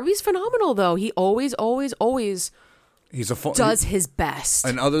 Mm-hmm. Darby's phenomenal though. He always does his best.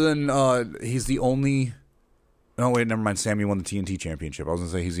 And other than he's the only. No, wait, never mind. Sammy won the TNT championship. I was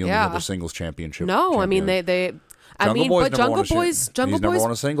going to say he's the only other singles championship. No, champion. I mean they. Jungle Boy's never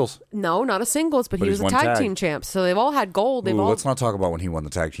won a singles. No, not a singles, but he was a tag team champ. So they've all had gold. Let's not talk about when he won the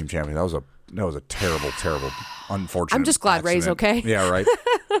tag team champion. That was a terrible, unfortunate. I'm just glad accident. Ray's okay. Yeah, right.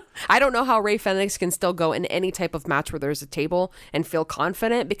 I don't know how Ray Fenix can still go in any type of match where there's a table and feel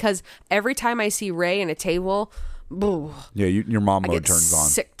confident because every time I see Ray in a table. Boo, yeah, your mom mode turns on.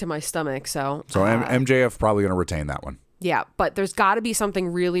 Sick to my stomach. So MJF probably going to retain that one. Yeah, but there's got to be something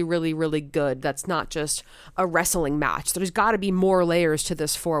really, really, really good that's not just a wrestling match. There's got to be more layers to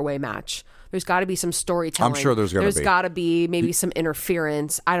this 4-way match. There's got to be some storytelling. I'm sure there's going to be. There's got to be maybe some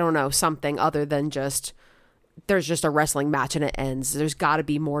interference. I don't know, something other than just there's just a wrestling match and it ends. There's got to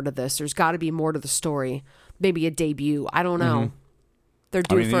be more to this. There's got to be more to the story. Maybe a debut. I don't know. Mm-hmm. They're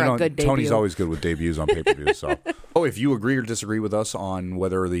due for a good debut. Tony's always good with debuts on pay-per-views. So, if you agree or disagree with us on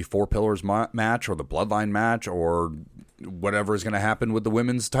whether the 4 Pillars match or the Bloodline match or whatever is going to happen with the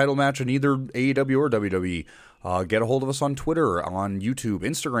women's title match in either AEW or WWE. Get a hold of us on Twitter, on YouTube,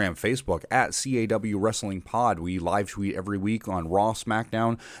 Instagram, Facebook, at CAW Wrestling Pod. We live tweet every week on Raw,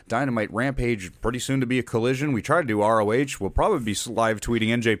 SmackDown, Dynamite, Rampage, pretty soon to be a Collision. We try to do ROH. We'll probably be live tweeting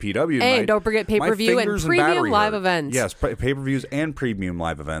NJPW tonight. And don't forget pay-per-view and premium live events. Yes, pay-per-views and premium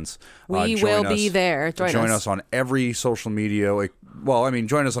live events. We will be there. Join us on every social media. Well, I mean,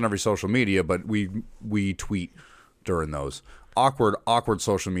 join us on every social media, but we tweet during those. Awkward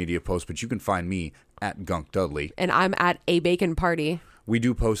social media posts, but you can find me at Gunk Dudley. And I'm at A Bacon Party. We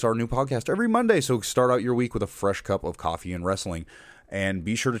do post our new podcast every Monday, so start out your week with a fresh cup of coffee and wrestling. And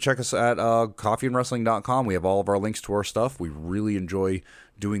be sure to check us at coffeeandwrestling.com. We have all of our links to our stuff. We really enjoy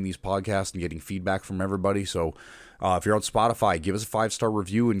doing these podcasts and getting feedback from everybody. So if you're on Spotify, give us a 5-star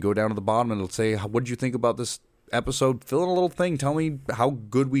review and go down to the bottom and it'll say, what did you think about this episode? Fill in a little thing. Tell me how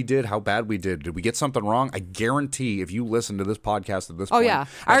good we did, how bad we did. Did we get something wrong? I guarantee if you listen to this podcast at this point. Oh, yeah.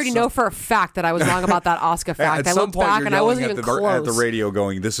 I already know for a fact that I was wrong about that Asuka fact. I looked back and I wasn't even close. At the radio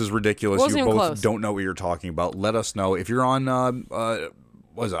going, this is ridiculous. You both don't know what you're talking about. Let us know. If you're on,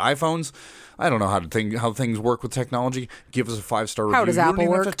 iPhones? I don't know how things work with technology. Give us a 5-star review. How does Apple work? You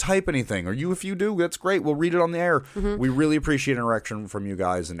don't even have to type anything. Or if you do, that's great. We'll read it on the air. Mm-hmm. We really appreciate interaction from you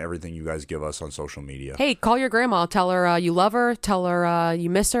guys and everything you guys give us on social media. Hey, call your grandma. Tell her you love her. Tell her you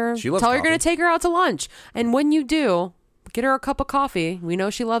miss her. She loves Tell her coffee. you're going to take her out to lunch. And when you do, get her a cup of coffee. We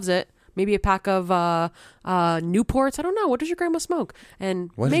know she loves it. Maybe a pack of Newports. I don't know. What does your grandma smoke? And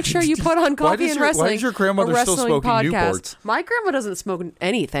make sure you put on Coffee and Wrestling. Why is your grandmother still smoking podcast. Newports? My grandma doesn't smoke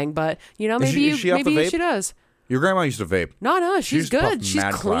anything, but maybe she does. Your grandma used to vape. No, she's good. She's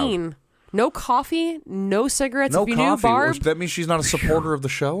clean. Cloud. No coffee, no cigarettes. No if you coffee. Knew, Barb, that means she's not a supporter of the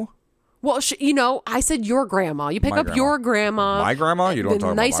show? Well, I said your grandma. You pick up your grandma. My grandma? You don't talk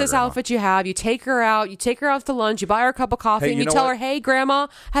about my nicest outfit you have. You take her out. You take her out to lunch. You buy her a cup of coffee, and you tell her, "Hey, grandma,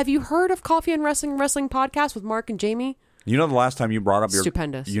 have you heard of Coffee and Wrestling podcast with Mark and Jamie?" You know the last time you brought up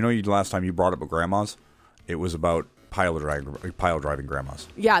stupendous. The last time you brought up grandmas, it was about pile driving grandmas.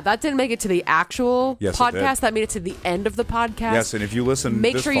 Yeah, that didn't make it to the actual podcast. That made it to the end of the podcast. Yes, and if you listen,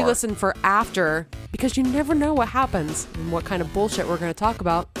 make sure you listen for after, because you never know what happens and what kind of bullshit we're going to talk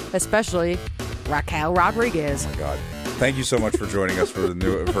about, especially Raquel Rodriguez. Oh my God! Thank you so much for joining us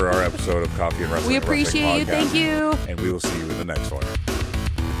for our episode of Coffee and Wrestling. We appreciate you. Thank you. And we will see you in the next one.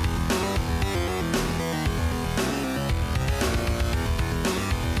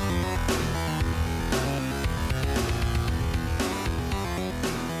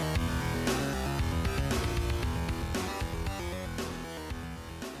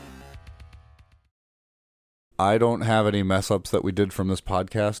 I don't have any mess ups that we did from this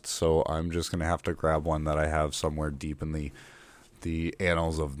podcast, so I'm just going to have to grab one that I have somewhere deep in the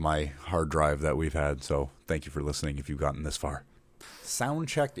annals of my hard drive that we've had. So thank you for listening if you've gotten this far. Sound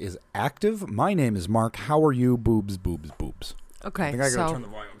check is active. My name is Mark. How are you? Boobs, boobs, boobs. Okay, I think I got to turn the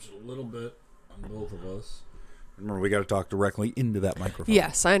volume just a little bit on both of us. Remember, we got to talk directly into that microphone.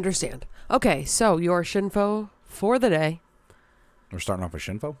 Yes, I understand. Okay, so your Shinfo for the day. We're starting off with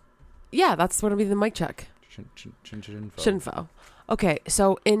Shinfo? Yeah, that's going to be the mic check. Shinfo. Okay,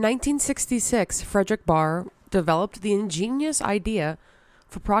 so in 1966, Frederick Barr developed the ingenious idea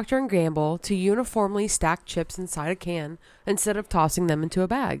for Procter & Gamble to uniformly stack chips inside a can instead of tossing them into a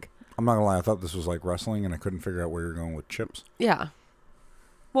bag. I'm not going to lie, I thought this was like wrestling and I couldn't figure out where you're going with chips. Yeah.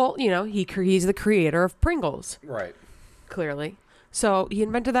 Well, he's the creator of Pringles. Right. Clearly. So he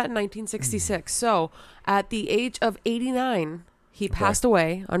invented that in 1966. So at the age of 89... he passed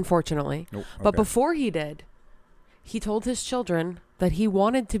away, unfortunately. Nope. Okay. But before he did, he told his children that he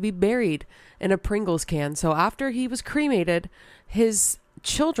wanted to be buried in a Pringles can. So after he was cremated, his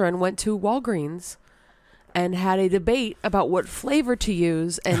children went to Walgreens and had a debate about what flavor to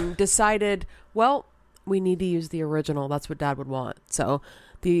use and decided, well, we need to use the original. That's what Dad would want. So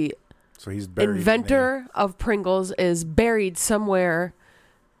he's buried inventor of Pringles is buried somewhere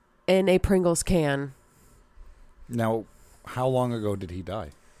in a Pringles can. Now, how long ago did he die?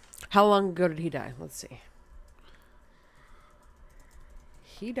 How long ago did he die? Let's see.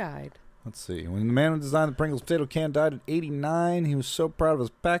 He died. Let's see. When the man who designed the Pringles potato can died at 89, he was so proud of his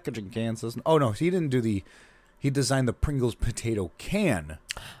packaging can system. Oh, no, he didn't do he designed the Pringles potato can.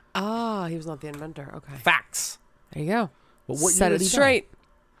 Ah, he was not the inventor. Okay. Facts. There you go. Well, what Set year it did he straight. Die?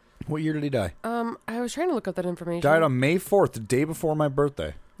 What year did he die? I was trying to look up that information. Died on May 4th, the day before my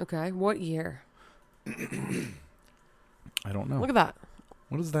birthday. Okay. What year? I don't know. Look at that.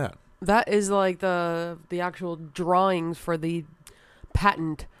 What is that? That is like the actual drawings for the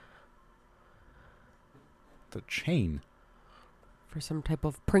patent. The chain. for some type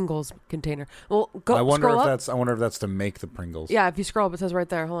of Pringles container. Well, go. I wonder scroll if up. I wonder if that's to make the Pringles. Yeah, if you scroll up, it says right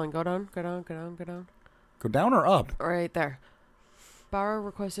there. Hold on. Go down. Go down. Go down. Go down. Go down or up? Right there. Bauer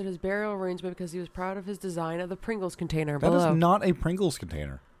requested his burial arrangement because he was proud of his design of the Pringles container That below. is not a Pringles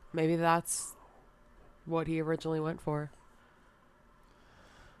container. Maybe that's what he originally went for.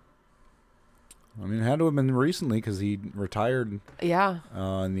 I mean, it had to have been recently because he retired. Yeah.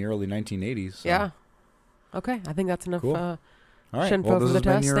 In the early 1980s. So. Yeah. Okay, I think that's enough. Cool. All right. Shinfo Well, this for the has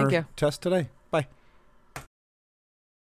been test. your Thank you. test today.